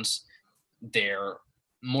 rounds, they're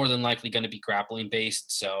more than likely going to be grappling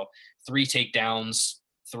based. So 3 takedowns,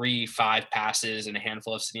 3-5 passes, and a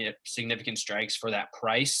handful of significant strikes for that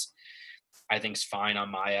price, I think is fine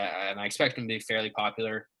on Maia, and I expect him to be fairly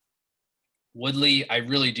popular. Woodley, I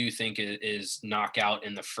really do think is knockout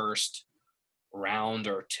in the first round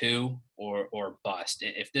or 2 or bust.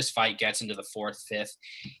 If this fight gets into the 4th, 5th,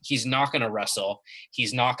 he's not going to wrestle.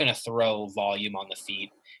 He's not going to throw volume on the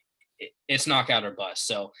feet. It's knockout or bust.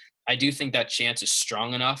 So I do think that chance is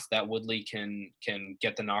strong enough that Woodley can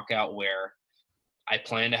get the knockout, where I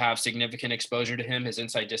plan to have significant exposure to him. His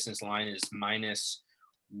inside distance line is minus,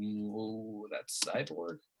 that's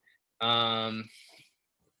Cyborg,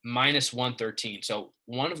 minus 113. So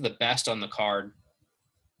one of the best on the card.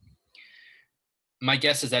 My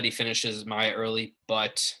guess is that he finishes Maia early,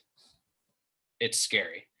 but it's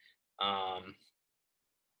scary.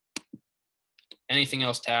 Anything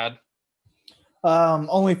else to add?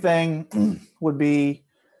 Only thing would be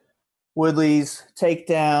Woodley's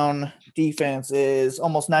takedown defense is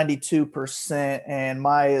almost 92%, and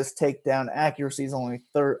Maya's takedown accuracy is only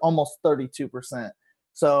almost 32%.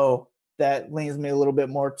 So that leans me a little bit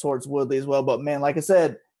more towards Woodley as well. But, man, like I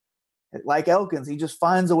said, like Elkins, he just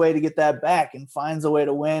finds a way to get that back and finds a way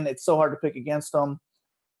to win. It's so hard to pick against him.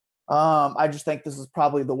 I just think this is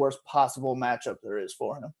probably the worst possible matchup there is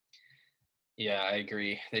for him. Yeah, I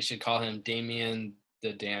agree. They should call him Damian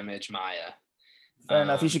the Damage Maya. Fair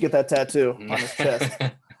enough. He should get that tattoo on his chest.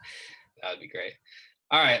 That would be great.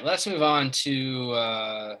 All right, let's move on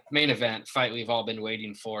to main event, fight we've all been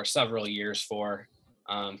waiting for several years for.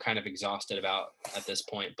 Kind of exhausted about at this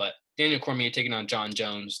point. But Daniel Cormier taking on John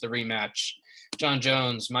Jones, the rematch. John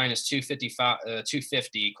Jones minus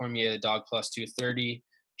 250, Cormier dog plus 230.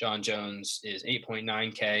 John Jones is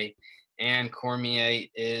 8.9K. And Cormier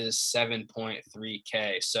is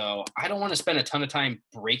 7.3K. So I don't want to spend a ton of time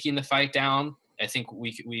breaking the fight down. I think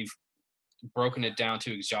we've broken it down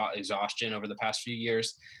to exhaustion over the past few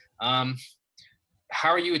years. How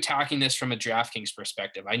are you attacking this from a DraftKings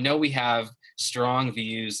perspective? I know we have strong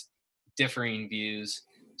views, differing views.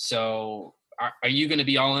 So are you going to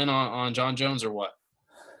be all in on John Jones or what?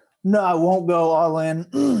 No, I won't go all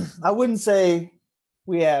in. I wouldn't say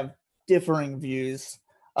we have differing views.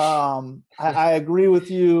 I agree with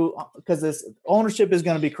you because this ownership is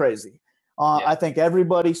going to be crazy. I think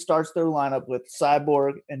everybody starts their lineup with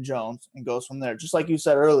Cyborg and Jones and goes from there, just like you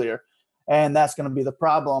said earlier. And that's going to be the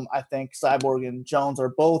problem. I think Cyborg and Jones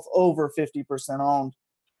are both over 50% owned.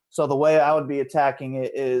 So the way I would be attacking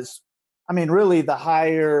it is, I mean, really the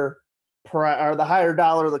higher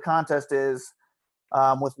dollar the contest is,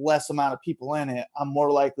 with less amount of people in it, I'm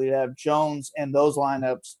more likely to have Jones in those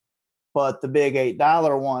lineups. But the big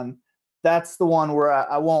 $8 one, that's the one where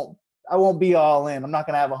I won't be all in. I'm not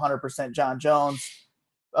going to have 100% John Jones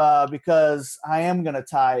because I am going to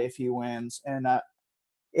tie if he wins. And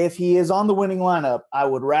if he is on the winning lineup, I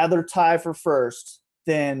would rather tie for first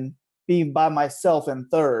than be by myself in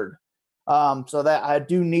third. So that I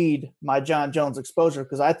do need my John Jones exposure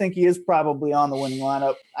because I think he is probably on the winning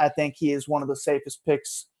lineup. I think he is one of the safest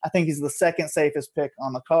picks. I think he's the second safest pick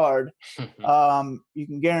on the card. You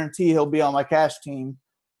can guarantee he'll be on my cash team.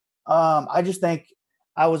 I just think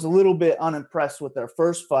I was a little bit unimpressed with their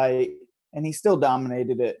first fight, and he still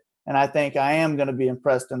dominated it. And I think I am going to be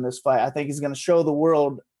impressed in this fight. I think he's going to show the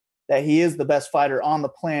world that he is the best fighter on the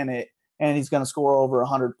planet, and he's going to score over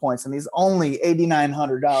 100 points. And he's only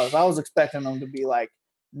 $8,900. I was expecting him to be like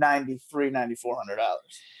 $9,300, $9,400.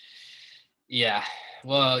 Yeah.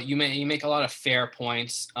 Well, you make a lot of fair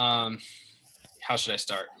points. How should I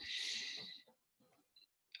start?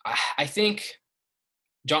 I think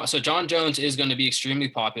John Jones is going to be extremely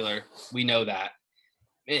popular. We know that.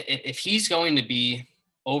 If he's going to be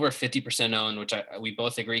over 50% owned, which we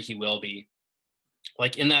both agree he will be,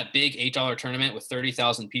 like in that big $8 tournament with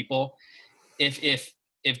 30,000 people, if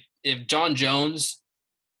John Jones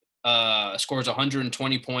scores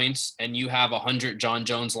 120 points and you have 100 John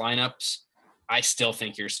Jones lineups, I still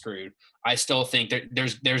think you're screwed. I still think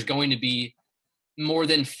there's going to be more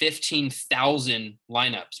than 15,000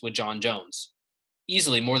 lineups with John Jones.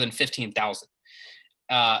 Easily more than 15,000.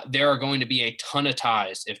 There are going to be a ton of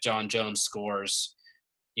ties if John Jones scores,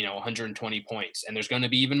 120 points. And there's going to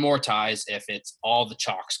be even more ties if it's all the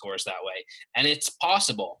chalk scores that way. And it's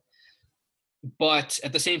possible. But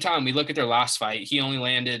at the same time, we look at their last fight. He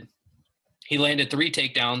landed 3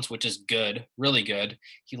 takedowns, which is good, really good.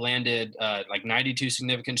 He landed like 92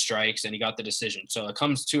 significant strikes, and he got the decision. So it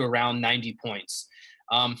comes to around 90 points.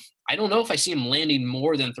 I don't know if I see him landing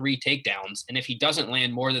more than 3 takedowns. And if he doesn't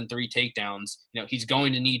land more than 3 takedowns, he's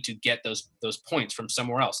going to need to get those points from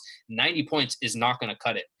somewhere else. 90 points is not going to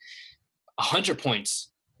cut it. 100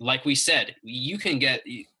 points, like we said, you can get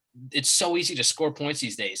 – it's so easy to score points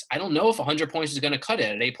these days. I don't know if 100 points is going to cut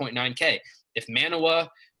it at 8.9K. If Manawa,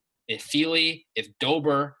 if Feely, if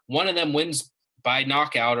Dober, one of them wins by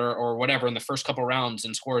knockout or whatever in the first couple rounds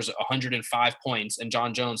and scores 105 points and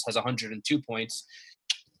John Jones has 102 points –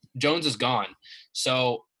 Jones is gone.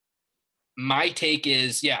 So my take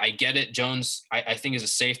is, I get it. Jones, I think, is a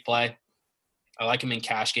safe play. I like him in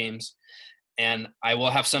cash games, and I will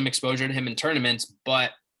have some exposure to him in tournaments.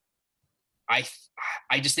 But I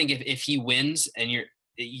just think if he wins and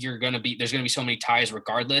there's going to be so many ties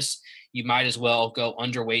regardless, you might as well go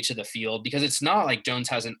underweight to the field because it's not like Jones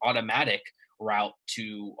has an automatic route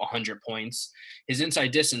to 100 points. His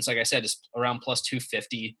inside distance, like I said, is around plus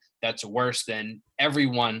 250. That's worse than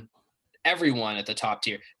everyone at the top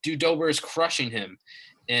tier. Dude, Dober is crushing him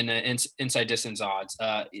in inside distance odds.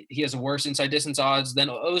 He has worse inside distance odds than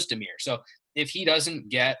Ozdemir. So if he doesn't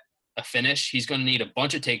get a finish, he's going to need a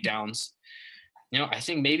bunch of takedowns. I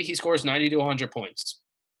think maybe he scores 90 to 100 points.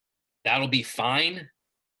 That'll be fine.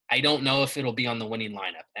 I don't know if it'll be on the winning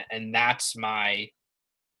lineup. And that's my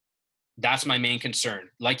main concern.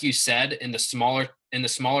 Like you said, in the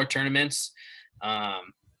smaller tournaments,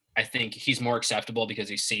 I think he's more acceptable because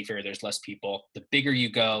he's safer. There's less people. The bigger you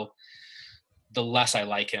go, the less I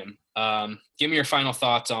like him. Give me your final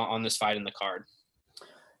thoughts on this fight in the card.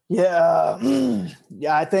 Yeah,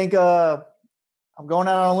 I think I'm going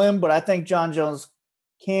out on a limb, but I think Jon Jones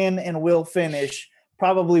can and will finish,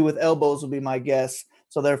 probably with elbows would be my guess.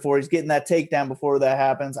 So therefore, he's getting that takedown before that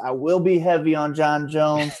happens. I will be heavy on Jon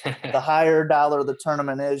Jones. The higher dollar the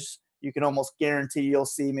tournament is, you can almost guarantee you'll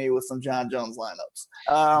see me with some Jon Jones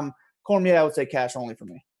lineups. Cormier, I would say cash only for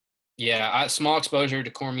me. Yeah, small exposure to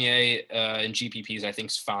Cormier and GPPs I think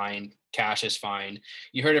is fine. Cash is fine.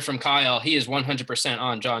 You heard it from Kyle. He is 100%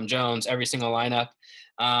 on Jon Jones, every single lineup.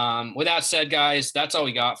 With that said, guys, that's all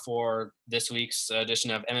we got for this week's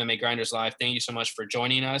edition of MMA Grinders Live. Thank you so much for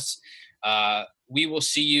joining us. We will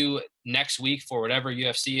see you next week for whatever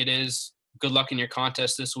UFC it is. Good luck in your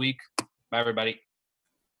contest this week. Bye, everybody.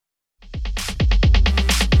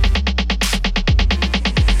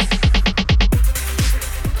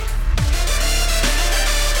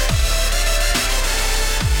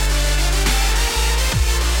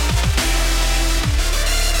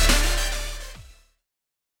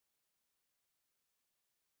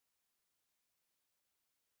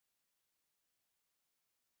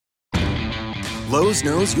 Lowe's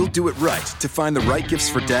knows you'll do it right to find the right gifts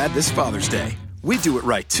for Dad this Father's Day. We do it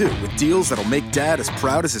right, too, with deals that'll make Dad as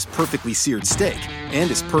proud as his perfectly seared steak and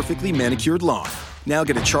his perfectly manicured lawn. Now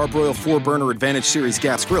get a Charbroil 4-burner Advantage Series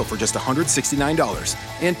gas grill for just $169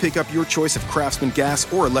 and pick up your choice of Craftsman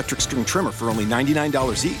gas or electric string trimmer for only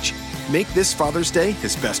 $99 each. Make this Father's Day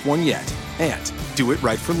his best one yet. And do it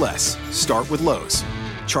right for less. Start with Lowe's.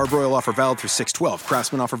 Charbroil offer valid through 6/12.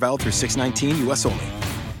 Craftsman offer valid through 6/19, U.S. only.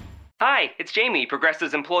 Hi, it's Jamie,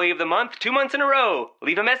 Progressive's Employee of the Month, 2 months in a row.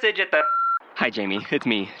 Leave a message at the... Hi, Jamie. It's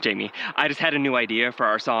me, Jamie. I just had a new idea for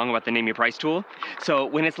our song about the Name Your Price tool. So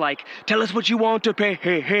when it's like, tell us what you want to pay,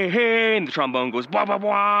 hey, hey, hey, and the trombone goes, blah, blah,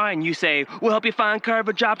 blah, and you say, we'll help you find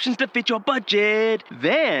coverage options to fit your budget.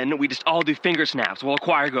 Then we just all do finger snaps while a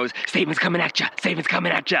choir goes, savings coming at ya, savings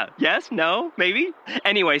coming at ya. Yes? No? Maybe?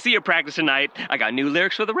 Anyway, see your practice tonight. I got new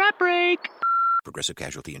lyrics for the rap break. Progressive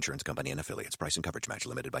Casualty Insurance Company and Affiliates. Price and coverage match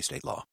limited by state law.